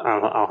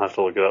 I'll have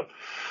to look it up.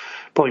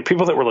 But, like,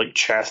 people that were, like,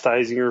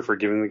 chastising her for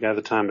giving the guy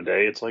the time of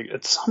day, it's like,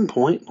 at some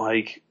point,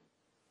 like,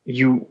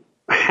 you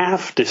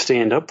have to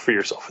stand up for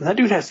yourself. And that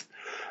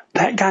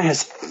guy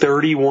has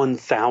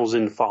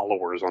 31,000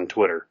 followers on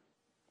Twitter.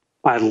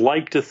 I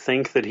like to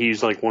think that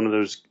he's, like, one of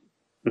those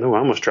No, I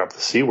almost dropped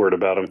the C word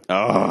about him. Oh.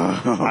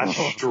 I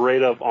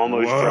straight up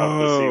almost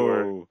dropped the C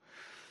word.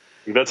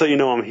 That's how you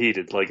know I'm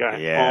heated. Like,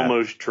 I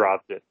almost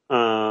dropped it.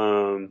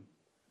 But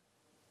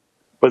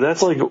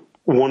that's like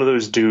one of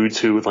those dudes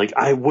who, like,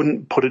 I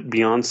wouldn't put it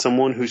beyond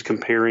someone who's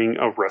comparing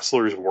a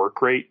wrestler's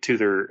work rate to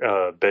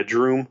their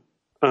bedroom,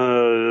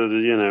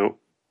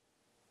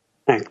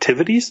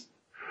 activities.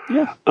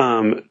 Yeah.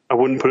 I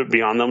wouldn't put it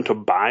beyond them to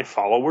buy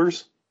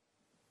followers.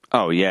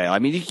 Oh yeah, I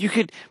mean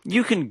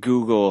you can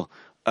Google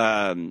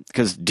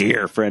because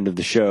dear friend of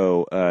the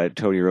show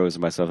Tony Rose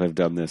and myself have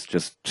done this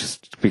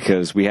just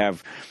because we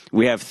have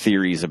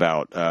theories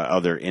about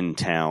other in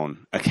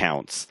town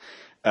accounts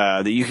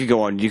that you could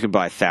go on. You could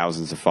buy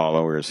thousands of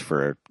followers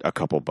for a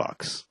couple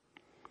bucks.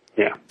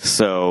 Yeah.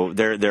 So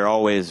they're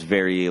always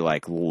very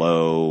like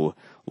low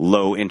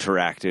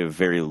interactive,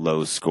 very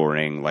low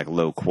scoring, like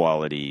low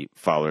quality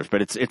followers,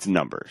 but it's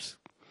numbers.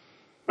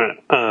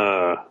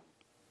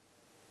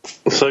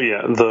 So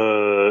yeah,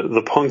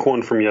 the Punk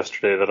one from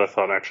yesterday that I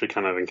thought actually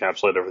kind of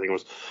encapsulated everything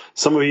was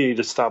some of you need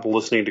to stop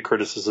listening to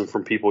criticism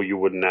from people you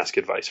wouldn't ask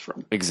advice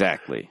from.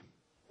 Exactly.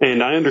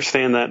 And I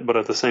understand that, but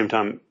at the same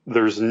time,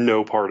 there's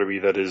no part of me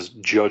that is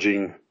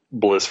judging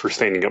Bliss for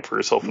standing up for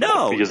herself.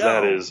 Because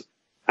that is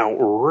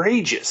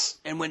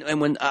outrageous. And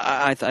when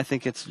I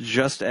think it's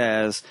just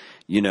as,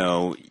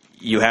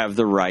 you have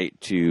the right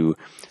to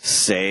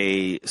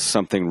say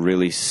something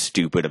really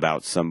stupid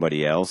about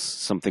somebody else,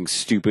 something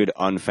stupid,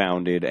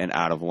 unfounded, and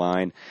out of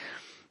line.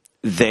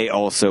 They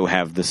also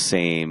have the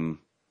same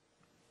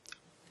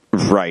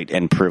right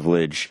and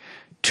privilege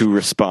to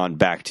respond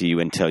back to you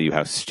and tell you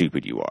how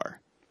stupid you are.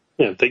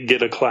 Yeah, they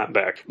get a clap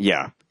back.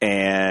 Yeah,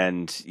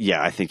 and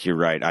yeah, I think you're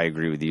right. I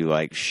agree with you.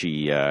 Like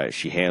she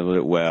handled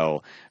it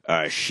well.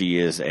 She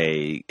is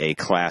a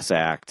class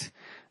act,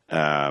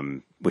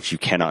 which you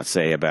cannot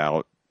say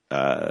about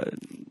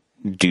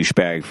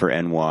douchebag for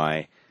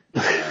NY,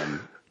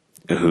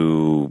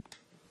 who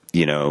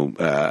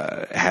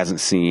hasn't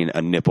seen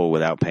a nipple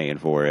without paying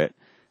for it,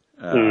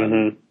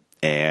 and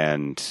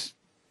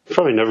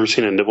probably never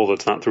seen a nipple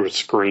that's not through a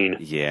screen.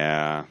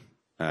 Yeah.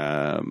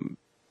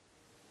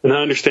 And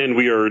I understand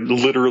we are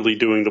literally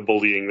doing the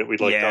bullying that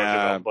we'd like to talk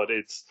about, but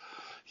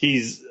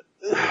he's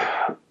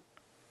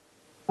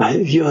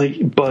bottom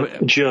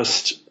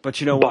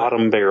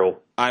barrel.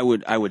 I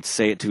would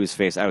say it to his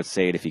face. I would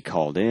say it if he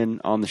called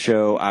in on the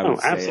show. I would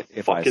say it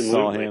if I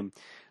saw him.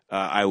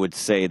 I would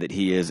say that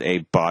he is a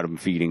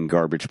bottom-feeding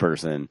garbage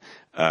person.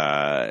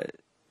 That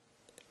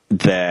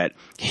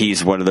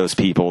he's one of those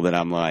people that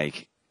I'm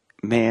like,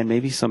 man,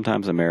 maybe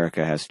sometimes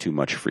America has too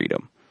much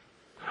freedom.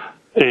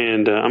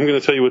 And I'm going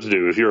to tell you what to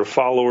do. If you're a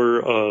follower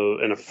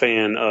and a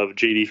fan of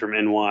JD from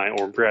NY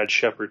or Brad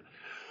Shepard,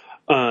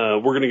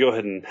 we're going to go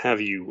ahead and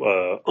have you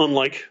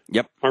unlike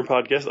our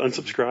podcast,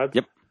 unsubscribe.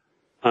 Yep.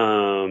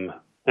 And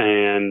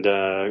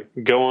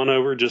go on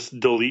over, just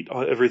delete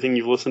everything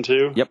you've listened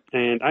to. Yep.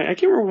 And I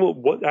can't remember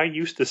what I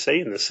used to say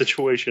in this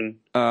situation.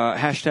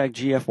 Hashtag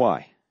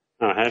GFY.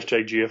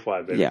 Hashtag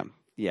GFY, baby.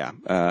 Yeah.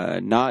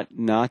 Not.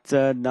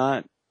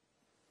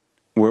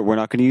 We're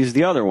not going to use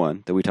the other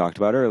one that we talked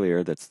about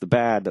earlier. That's the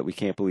bad that we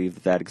can't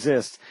believe that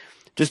exists.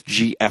 Just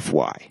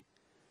GFY.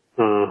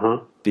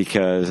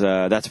 Because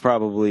that's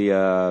probably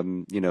you're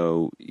going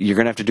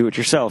to have to do it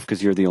yourself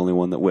because you're the only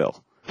one that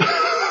will.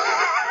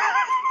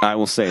 I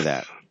will say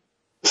that.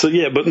 So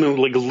yeah, but no,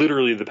 like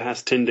literally the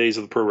past 10 days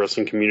of the pro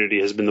wrestling community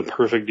has been the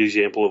perfect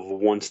example of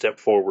one step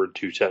forward,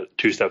 two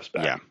steps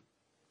back. Yeah,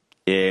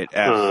 it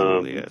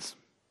absolutely is.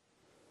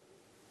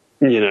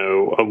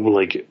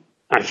 Like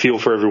I feel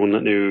for everyone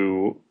that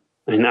knew,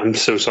 and I'm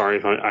so sorry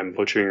if I'm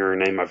butchering her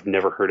name. I've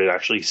never heard it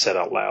actually said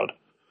out loud.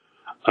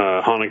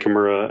 Hana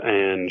Kimura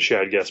and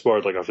Shad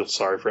Gaspard, like I feel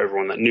sorry for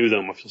everyone that knew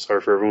them. I feel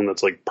sorry for everyone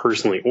that's like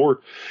personally,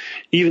 or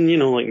even,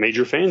 like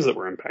major fans that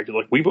were impacted.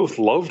 Like we both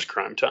loved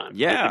Crime Time.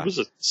 Yeah. Like, it was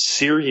a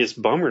serious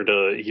bummer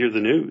to hear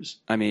the news.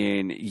 I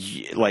mean,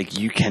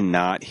 you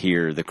cannot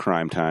hear the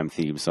Crime Time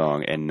theme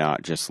song and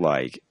not just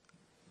like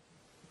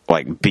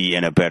be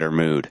in a better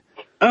mood.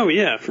 Oh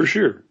yeah, for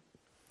sure.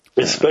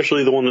 Yeah.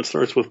 Especially the one that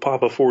starts with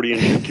Papa 40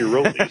 and Check Your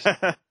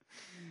Rollies.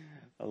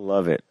 I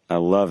love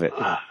it.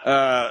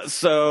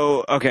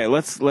 So okay,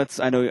 let's.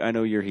 I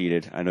know you're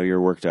heated. I know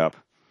you're worked up.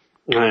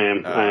 I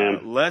am.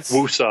 Let's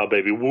woosah,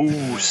 baby,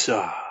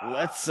 woosah.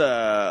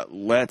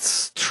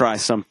 Let's try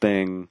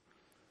something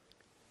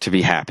to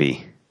be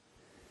happy.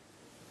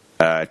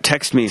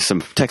 Text me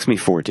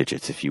 4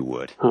 digits if you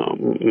would.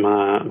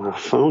 My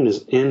phone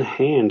is in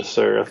hand,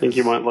 sir. I think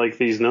you might like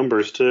these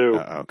numbers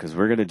too. Because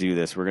we're gonna do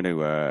this. We're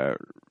gonna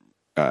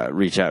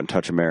reach out and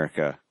touch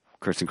America.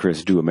 Chris and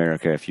Chris do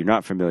America. If you're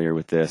not familiar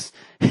with this,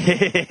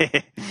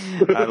 I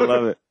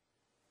love it.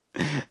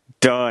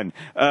 Done.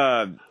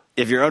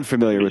 If you're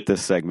unfamiliar with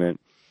this segment,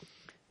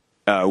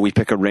 we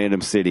pick a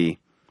random city.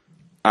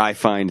 I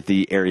find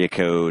the area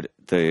code,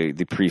 the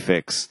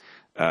prefix.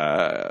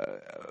 My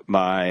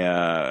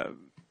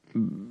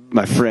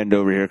friend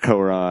over here,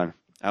 Koran.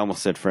 I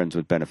almost said friends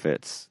with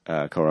benefits.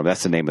 Koran.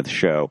 That's the name of the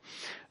show.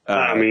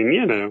 I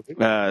mean,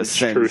 it's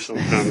true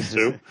sometimes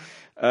too.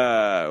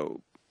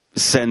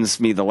 sends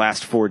me the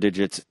last 4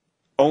 digits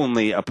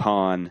only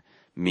upon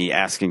me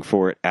asking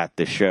for it at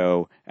the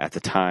show at the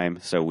time.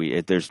 So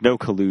there's no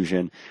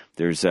collusion.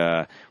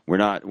 We're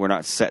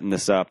not setting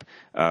this up.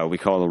 We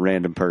call a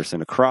random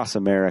person across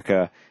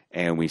America,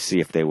 and we see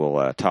if they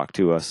will talk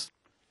to us.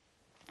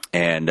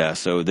 And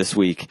so this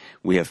week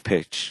we have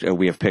picked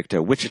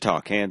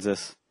Wichita,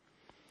 Kansas.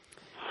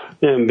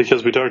 And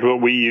because we talked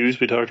about we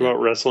talked about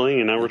wrestling,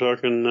 and now we're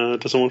talking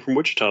to someone from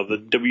Wichita, the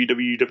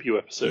WWW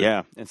episode.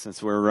 Yeah, and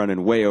since we're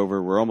running way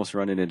over, we're almost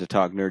running into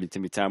Talk Nerdy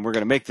Timmy time. We're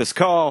going to make this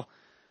call.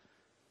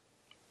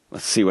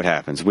 Let's see what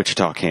happens.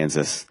 Wichita,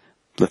 Kansas.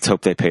 Let's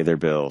hope they pay their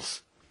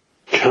bills.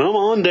 Come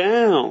on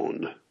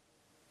down.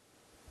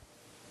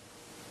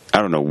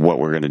 I don't know what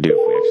we're going to do if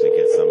we actually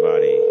get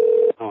somebody.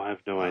 Oh, I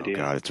have no idea. Oh,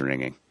 God, it's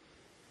ringing.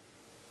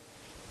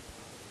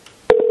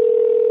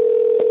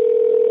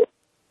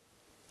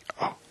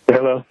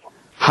 Hello.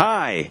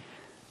 Hi.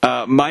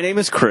 My name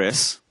is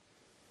Chris.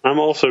 I'm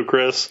also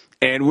Chris.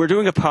 And we're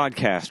doing a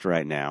podcast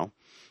right now.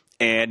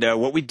 And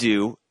what we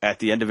do at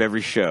the end of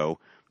every show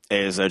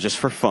is just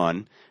for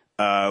fun.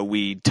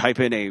 We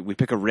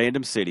pick a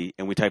random city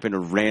and we type in a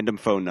random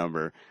phone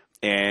number,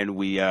 and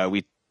we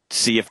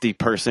see if the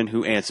person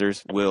who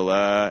answers will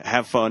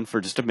have fun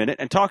for just a minute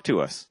and talk to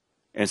us.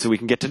 And so we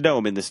can get to know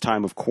them in this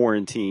time of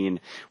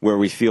quarantine where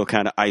we feel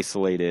kind of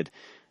isolated.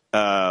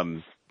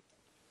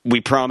 We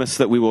promise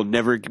that we will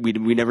never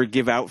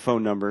give out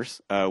phone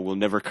numbers. We'll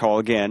never call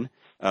again,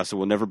 so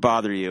we'll never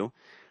bother you.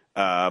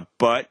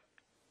 But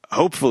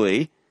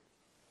hopefully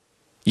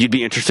you'd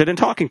be interested in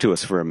talking to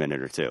us for a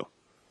minute or two.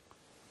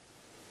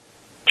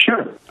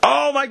 Sure.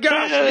 Oh my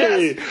gosh!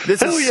 Hey, yes,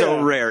 this is yeah.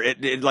 so rare.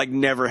 It like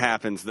never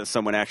happens that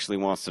someone actually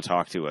wants to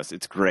talk to us.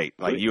 It's great.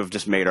 Like, you have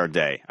just made our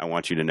day. I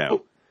want you to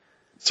know.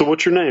 So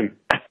what's your name?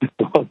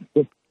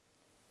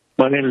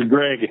 My name is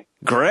Greg.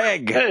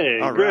 Greg. Hey,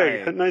 All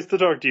Greg. right. Nice to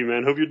talk to you,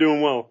 man. Hope you're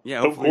doing well. Yeah,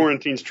 Hope hopefully.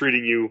 quarantine's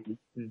treating you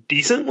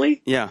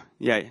decently. Yeah.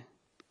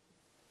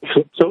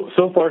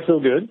 So far, so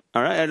good.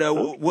 All right.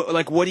 And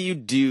what do you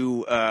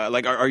do?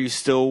 Are you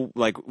still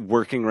like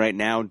working right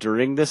now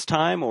during this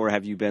time, or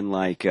have you been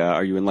like?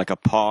 Are you in like a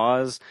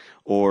pause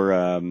or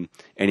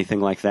anything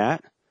like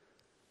that?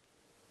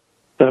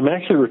 I'm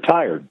actually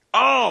retired.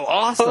 Oh,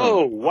 awesome!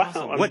 Oh, wow.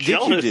 Awesome. I'm What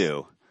jealous. did you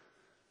do?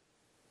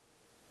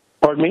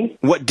 Pardon me?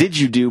 What did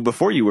you do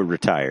before you were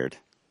retired?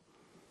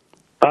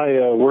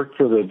 I worked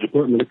for the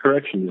Department of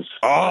Corrections.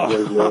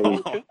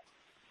 Oh,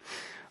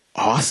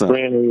 awesome!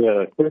 Ran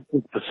a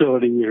corrections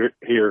facility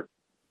here.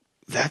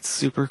 That's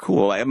super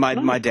cool.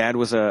 My dad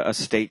was a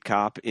state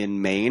cop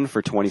in Maine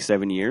for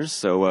 27 years,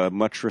 so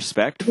much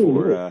respect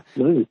for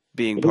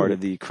being part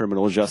of the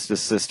criminal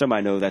justice system.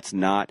 I know that's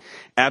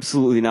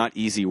absolutely not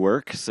easy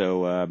work,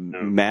 so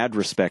mad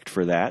respect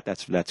for that.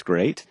 That's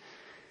great.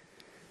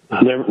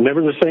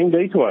 Never the same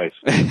day twice.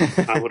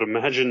 I would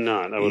imagine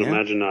not.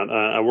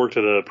 I worked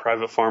at a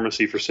private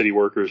pharmacy for city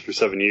workers for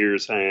 7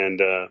 years, and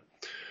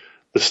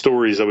the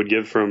stories I would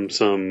get from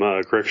some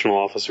correctional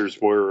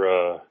officers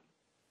were,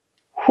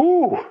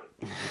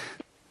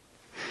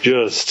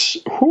 just,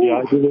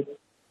 Yeah, I did it.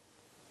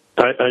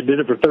 I did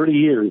it for 30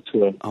 years.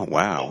 So. Oh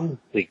wow!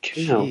 Holy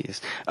cow.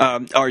 Jeez.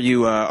 Are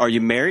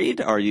you married?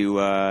 Do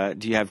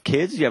you have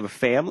kids? Do you have a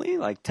family?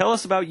 Like, tell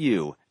us about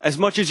you as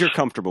much as you're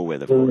comfortable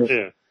with, of course.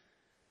 Yeah.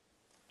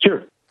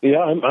 Sure. Yeah,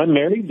 I'm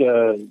married.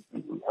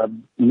 I've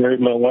married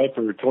my wife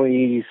for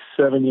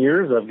 27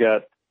 years. I've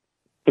got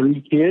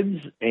 3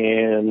 kids,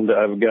 and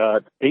I've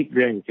got 8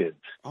 grandkids.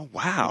 Oh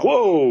wow!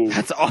 Whoa.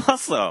 That's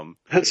awesome.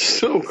 That's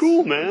so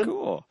cool, man.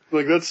 Cool.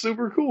 Like, that's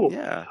super cool.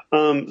 Yeah.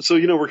 So,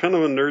 we're kind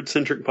of a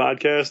nerd-centric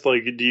podcast.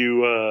 Like, do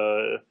you,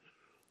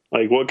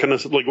 what kind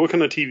of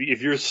TV,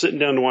 if you're sitting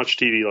down to watch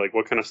TV, like,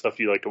 what kind of stuff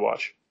do you like to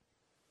watch?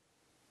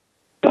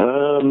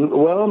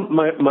 Well,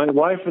 my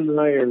wife and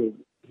I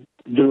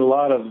do a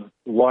lot of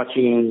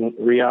watching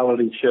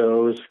reality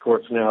shows. Of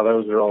course, now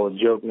those are all a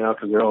joke now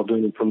because they're all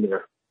doing it from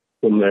their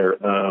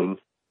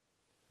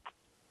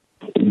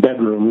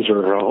bedrooms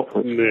or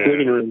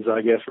living rooms,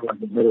 I guess, for lack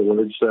of a better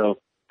word. So,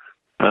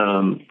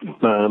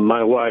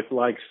 my wife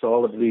likes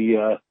all of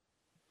the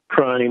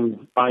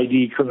crime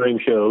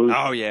shows.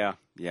 Oh yeah.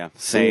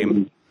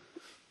 Same.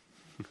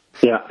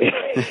 Yeah.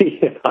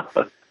 Yeah.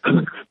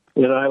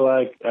 And I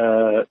like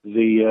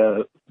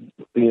the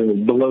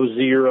Below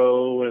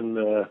Zero and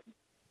the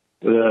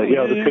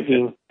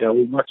cooking. Yeah,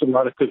 we watch a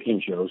lot of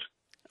cooking shows.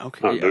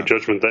 Okay. No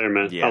judgment there,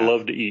 man. Yeah. I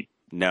love to eat.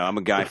 No, I'm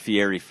a Guy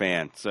Fieri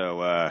fan, so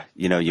We're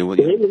Guy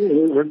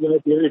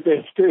Fieri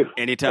fans too.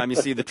 anytime you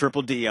see the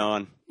Triple D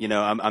on,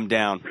 I'm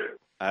down.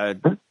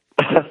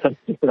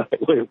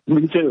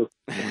 Me too.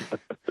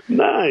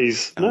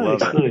 Nice. I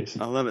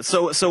love it.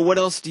 So what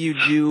else do you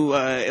do?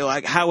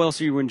 How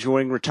else are you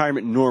enjoying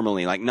retirement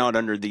normally? Like, not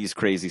under these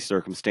crazy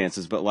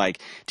circumstances, but like,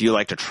 do you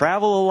like to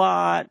travel a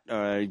lot?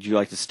 Do you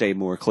like to stay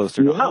more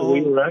closer to home?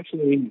 We were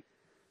actually.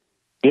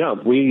 Yeah,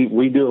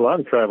 we do a lot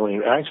of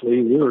traveling.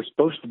 Actually, we were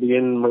supposed to be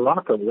in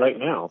Morocco right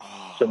now,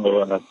 so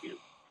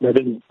that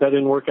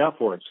didn't work out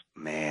for us.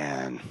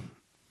 Man,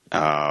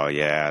 oh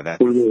yeah,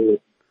 that. We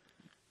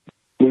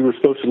were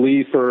supposed to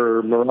leave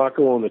for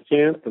Morocco on the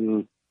 10th,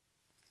 and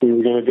we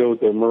were going to go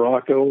to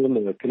Morocco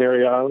and the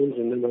Canary Islands,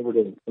 and then over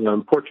to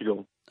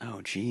Portugal.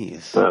 Oh,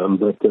 geez.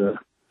 But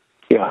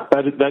that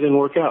didn't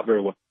work out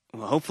very well.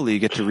 Well, hopefully you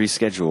get to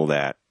reschedule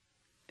that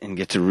and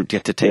get to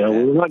take that.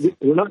 We're not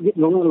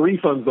getting a lot of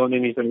refunds on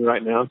anything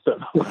right now. So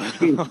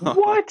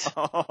what?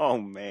 Oh,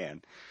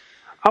 man.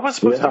 I was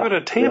supposed to go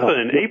to Tampa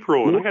in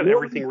April, and I got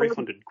everything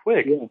refunded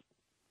quick. Yeah.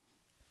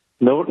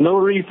 No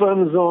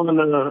refunds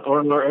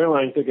on our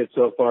airline tickets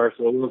so far,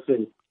 so we'll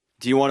see.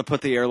 Do you want to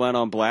put the airline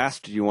on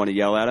blast? Do you want to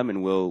yell at them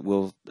and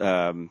we'll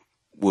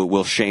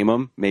shame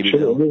them? Maybe.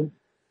 Sure.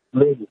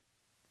 Maybe.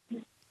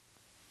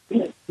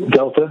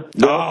 Delta.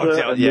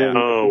 Yeah.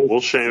 Oh,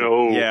 we'll shame.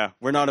 Oh, yeah.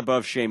 We're not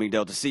above shaming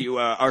Delta. See,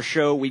 our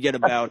show, we get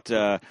about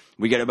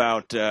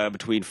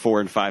between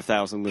 4,000 and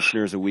 5,000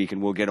 listeners a week,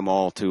 and we'll get them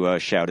all to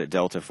shout at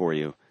Delta for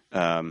you.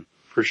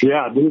 For sure.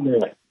 Yeah, do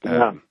that.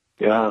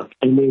 Yeah.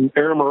 I mean,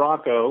 Air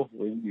Morocco.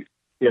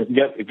 If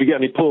you got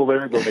any pull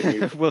there, go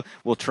ahead.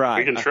 We'll try.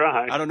 We can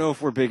try. I don't know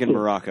if we're big in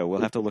Morocco.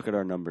 We'll have to look at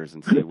our numbers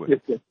and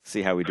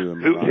see how we do in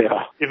Morocco.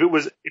 Yeah. If it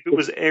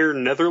was Air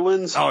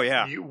Netherlands, oh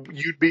yeah,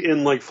 you'd be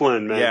in like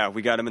Flynn, man. Yeah,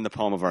 we got them in the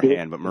palm of our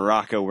hand, but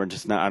Morocco, we're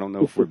just not. I don't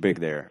know if we're big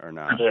there or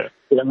not. Yeah,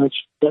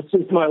 that's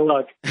just my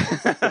luck.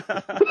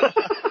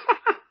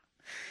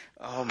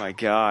 Oh my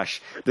gosh,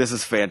 this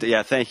is fantastic!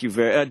 Yeah, thank you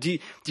very. Do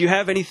you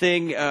have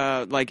anything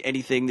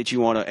anything that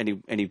you want to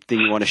anything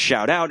you want to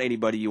shout out?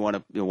 Anybody you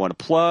want to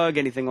plug?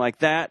 Anything like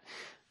that?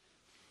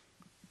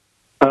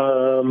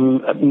 No,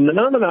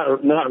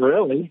 not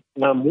really.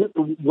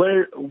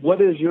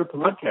 What is your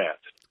podcast?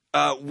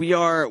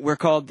 We're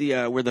called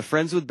we're the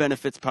Friends with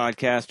Benefits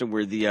podcast, and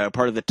we're the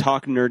part of the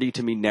Talk Nerdy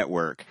to Me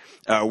network.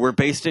 We're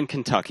based in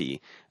Kentucky,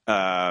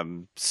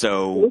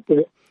 so.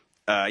 Okay.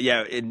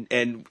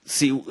 And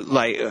see,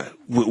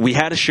 we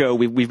had a show.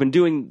 We've been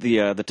doing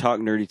the Talk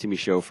Nerdy to Me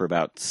show for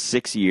about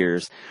 6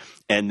 years,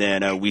 and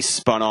then we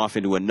spun off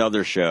into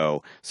another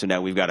show. So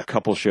now we've got a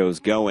couple shows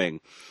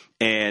going,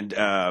 and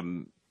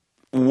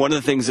one of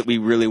the things that we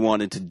really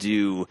wanted to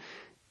do,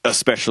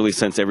 especially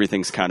since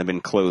everything's kind of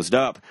been closed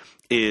up,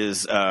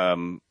 is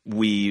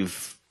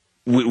we've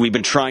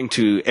been trying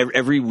to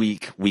every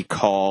week we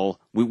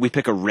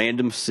pick a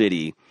random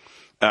city.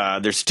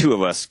 There's two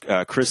of us,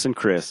 Chris and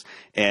Chris,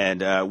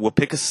 and we'll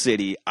pick a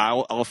city.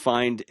 I'll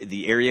find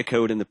the area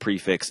code and the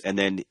prefix, and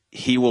then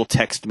he will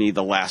text me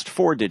the last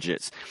 4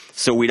 digits.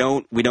 So we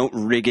don't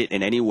rig it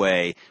in any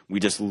way. We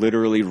just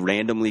literally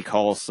randomly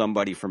call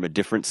somebody from a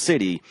different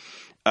city,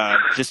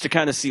 just to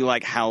kind of see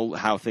like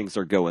how things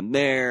are going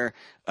there.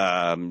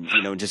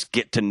 Just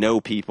get to know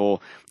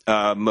people.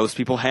 Most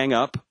people hang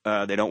up.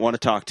 They don't want to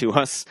talk to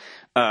us.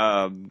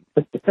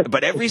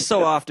 But every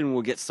so often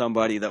we'll get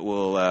somebody that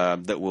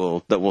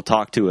will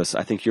talk to us.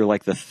 I think you're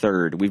like the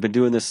third. We've been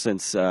doing this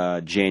since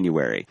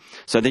January.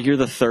 So I think you're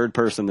the third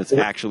person that's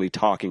actually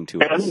talking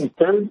to us. I'm the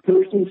third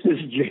person since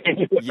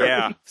January.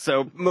 Yeah.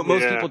 So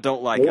most people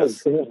don't like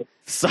us.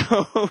 So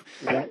a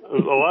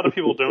lot of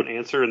people don't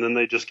answer, and then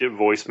they just get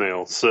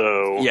voicemail.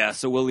 So yeah.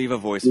 So we'll leave a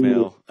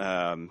voicemail.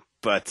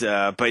 But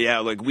yeah,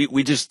 like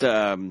we just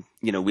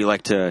we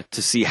like to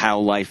see how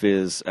life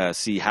is,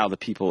 see how the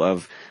people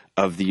of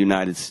the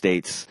United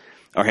States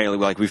are handling.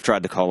 Like we've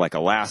tried to call like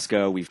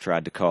Alaska, we've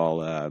tried to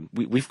call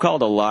we've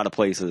called a lot of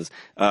places.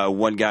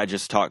 One guy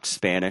just talked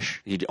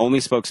Spanish. He only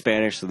spoke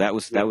Spanish, so that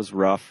was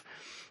rough.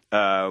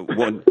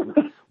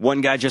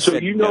 One guy just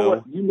said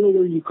no. You know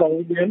where you call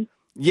again?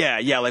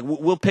 Yeah. Like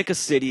we'll pick a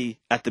city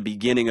at the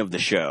beginning of the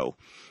show.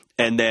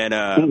 And then,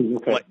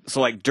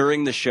 like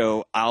during the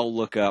show, I'll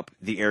look up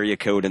the area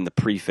code and the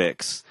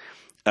prefix,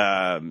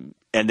 and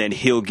then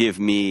he'll give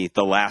me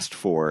the last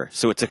 4.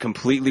 So it's a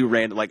completely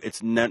random, like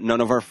it's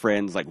none of our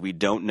friends, like we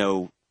don't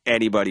know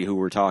anybody who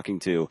we're talking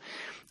to,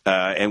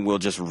 and we'll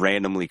just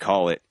randomly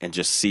call it and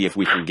just see if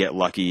we can get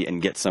lucky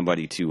and get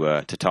somebody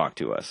to talk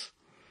to us.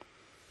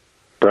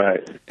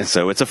 Right. And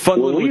so it's a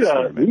fun little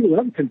experiment. We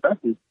love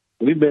Kentucky.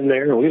 We've been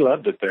there and we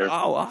loved it there.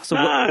 Oh, awesome!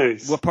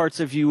 Nice. What parts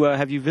have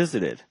you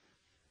visited?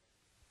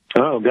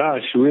 Oh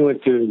gosh, we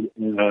went to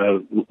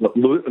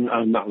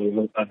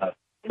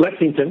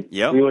Lexington.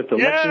 Yep. We went to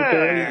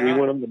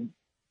Lexington.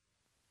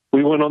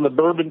 We went on the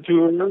bourbon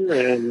tour and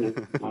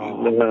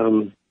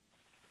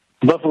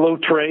Buffalo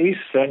Trace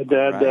had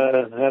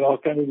all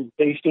kinds of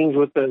tastings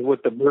with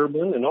the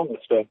bourbon and all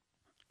that stuff.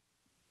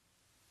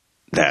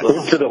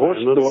 Went to the horse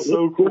track. What was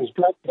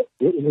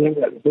the name of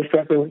that horse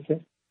track we went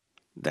to?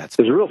 There's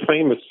a real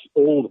famous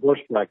old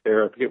horse track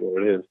there. I forget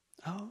what it is.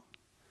 Oh.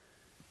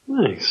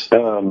 Nice.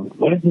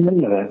 What is the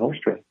name of that horse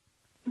track?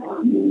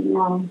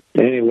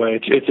 Anyway,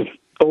 it's an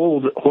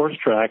old horse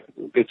track.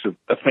 It's a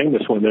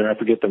famous one there. I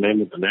forget the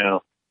name of it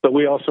now. But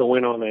we also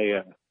went on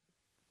a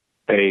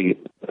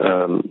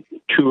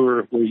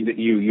tour where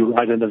you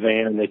ride in the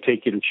van and they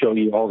take you to show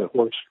you all the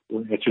horse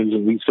ranches,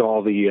 and we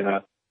saw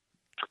the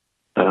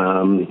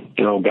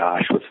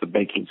what's the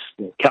baking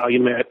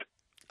Calumet.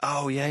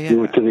 Oh yeah. We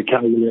went to the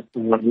Calumet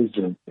runs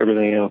and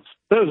everything else.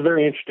 That was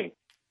very interesting.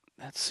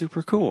 That's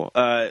super cool.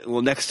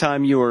 Well, next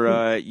time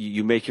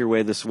you make your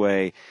way this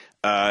way,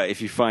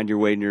 if you find your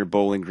way near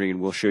Bowling Green,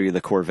 we'll show you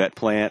the Corvette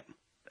plant.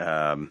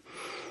 Nice.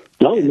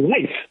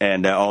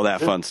 And all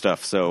that fun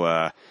stuff.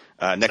 So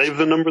save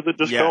the number that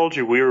just called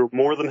you. We are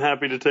more than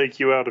happy to take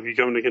you out if you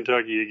come to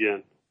Kentucky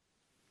again.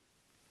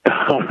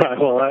 All right.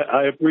 Well,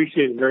 I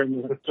appreciate it very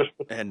much.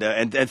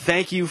 And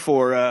thank you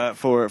for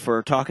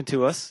talking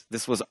to us.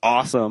 This was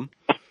awesome.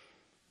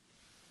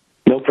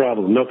 No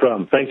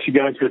problem. Thanks, you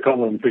guys, for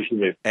calling.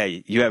 Appreciate it.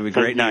 Hey, you have a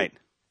great night.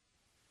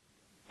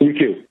 You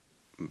too.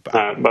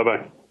 Bye.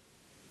 Bye-bye.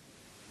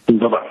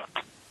 Bye-bye.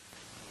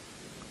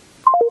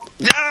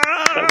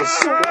 That was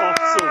so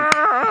awesome.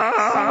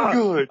 So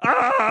good.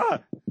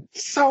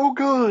 So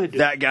good.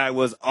 That guy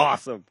was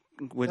awesome.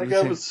 That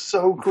guy was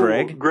so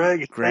cool.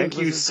 Greg, thank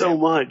you so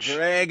much.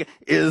 Greg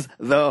is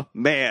the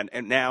man.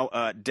 And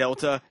now,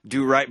 Delta,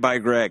 do right by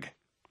Greg.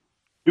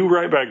 Do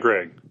right by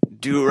Greg.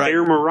 Do right.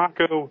 Air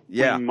Morocco,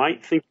 yeah. We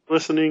might think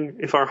listening.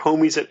 If our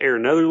homies at Air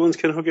Netherlands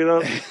can hook it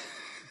up.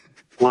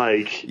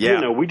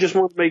 We just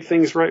want to make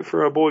things right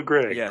for our boy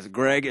Greg. Yes,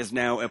 Greg is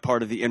now a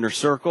part of the inner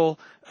circle,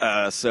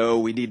 so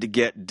we need to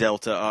get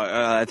Delta.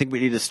 I think we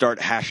need to start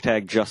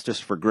hashtag justice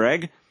for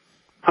Greg.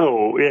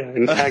 Oh, yeah,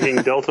 and tagging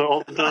Delta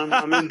all the time.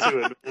 I'm into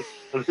it, man.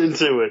 I'm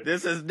into it.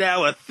 This is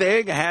now a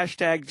thing,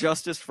 hashtag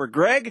justice for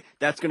Greg.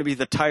 That's going to be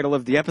the title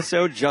of the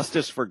episode,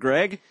 Justice for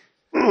Greg.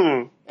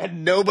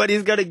 And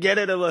nobody's going to get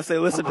it unless they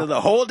listen to the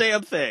whole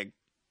damn thing.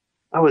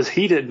 I was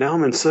heated. Now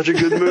I'm in such a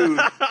good mood.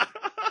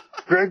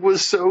 Greg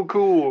was so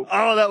cool.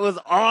 Oh, that was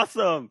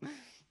awesome.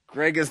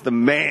 Greg is the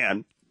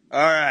man.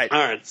 All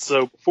right.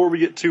 So before we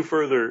get too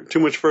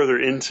much further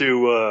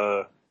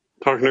into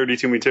Talk Nerdy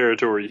to Me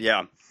territory,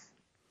 yeah,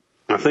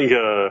 I think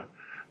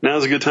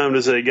now's a good time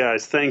to say,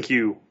 guys, thank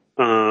you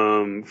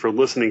for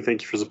listening.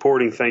 Thank you for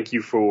supporting. Thank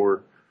you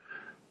for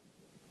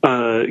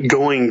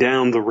going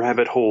down the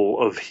rabbit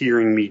hole of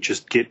hearing me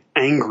just get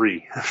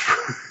angry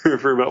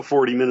for about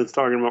 40 minutes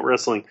talking about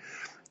wrestling.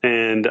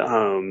 And,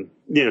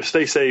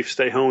 stay safe,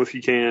 stay home if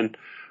you can.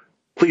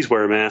 Please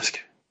wear a mask.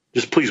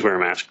 Just please wear a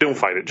mask. Don't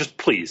fight it. Just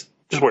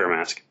wear a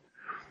mask.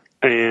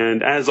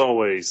 And as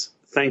always,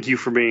 thank you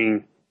for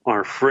being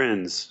our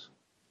friends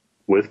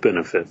with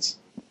benefits.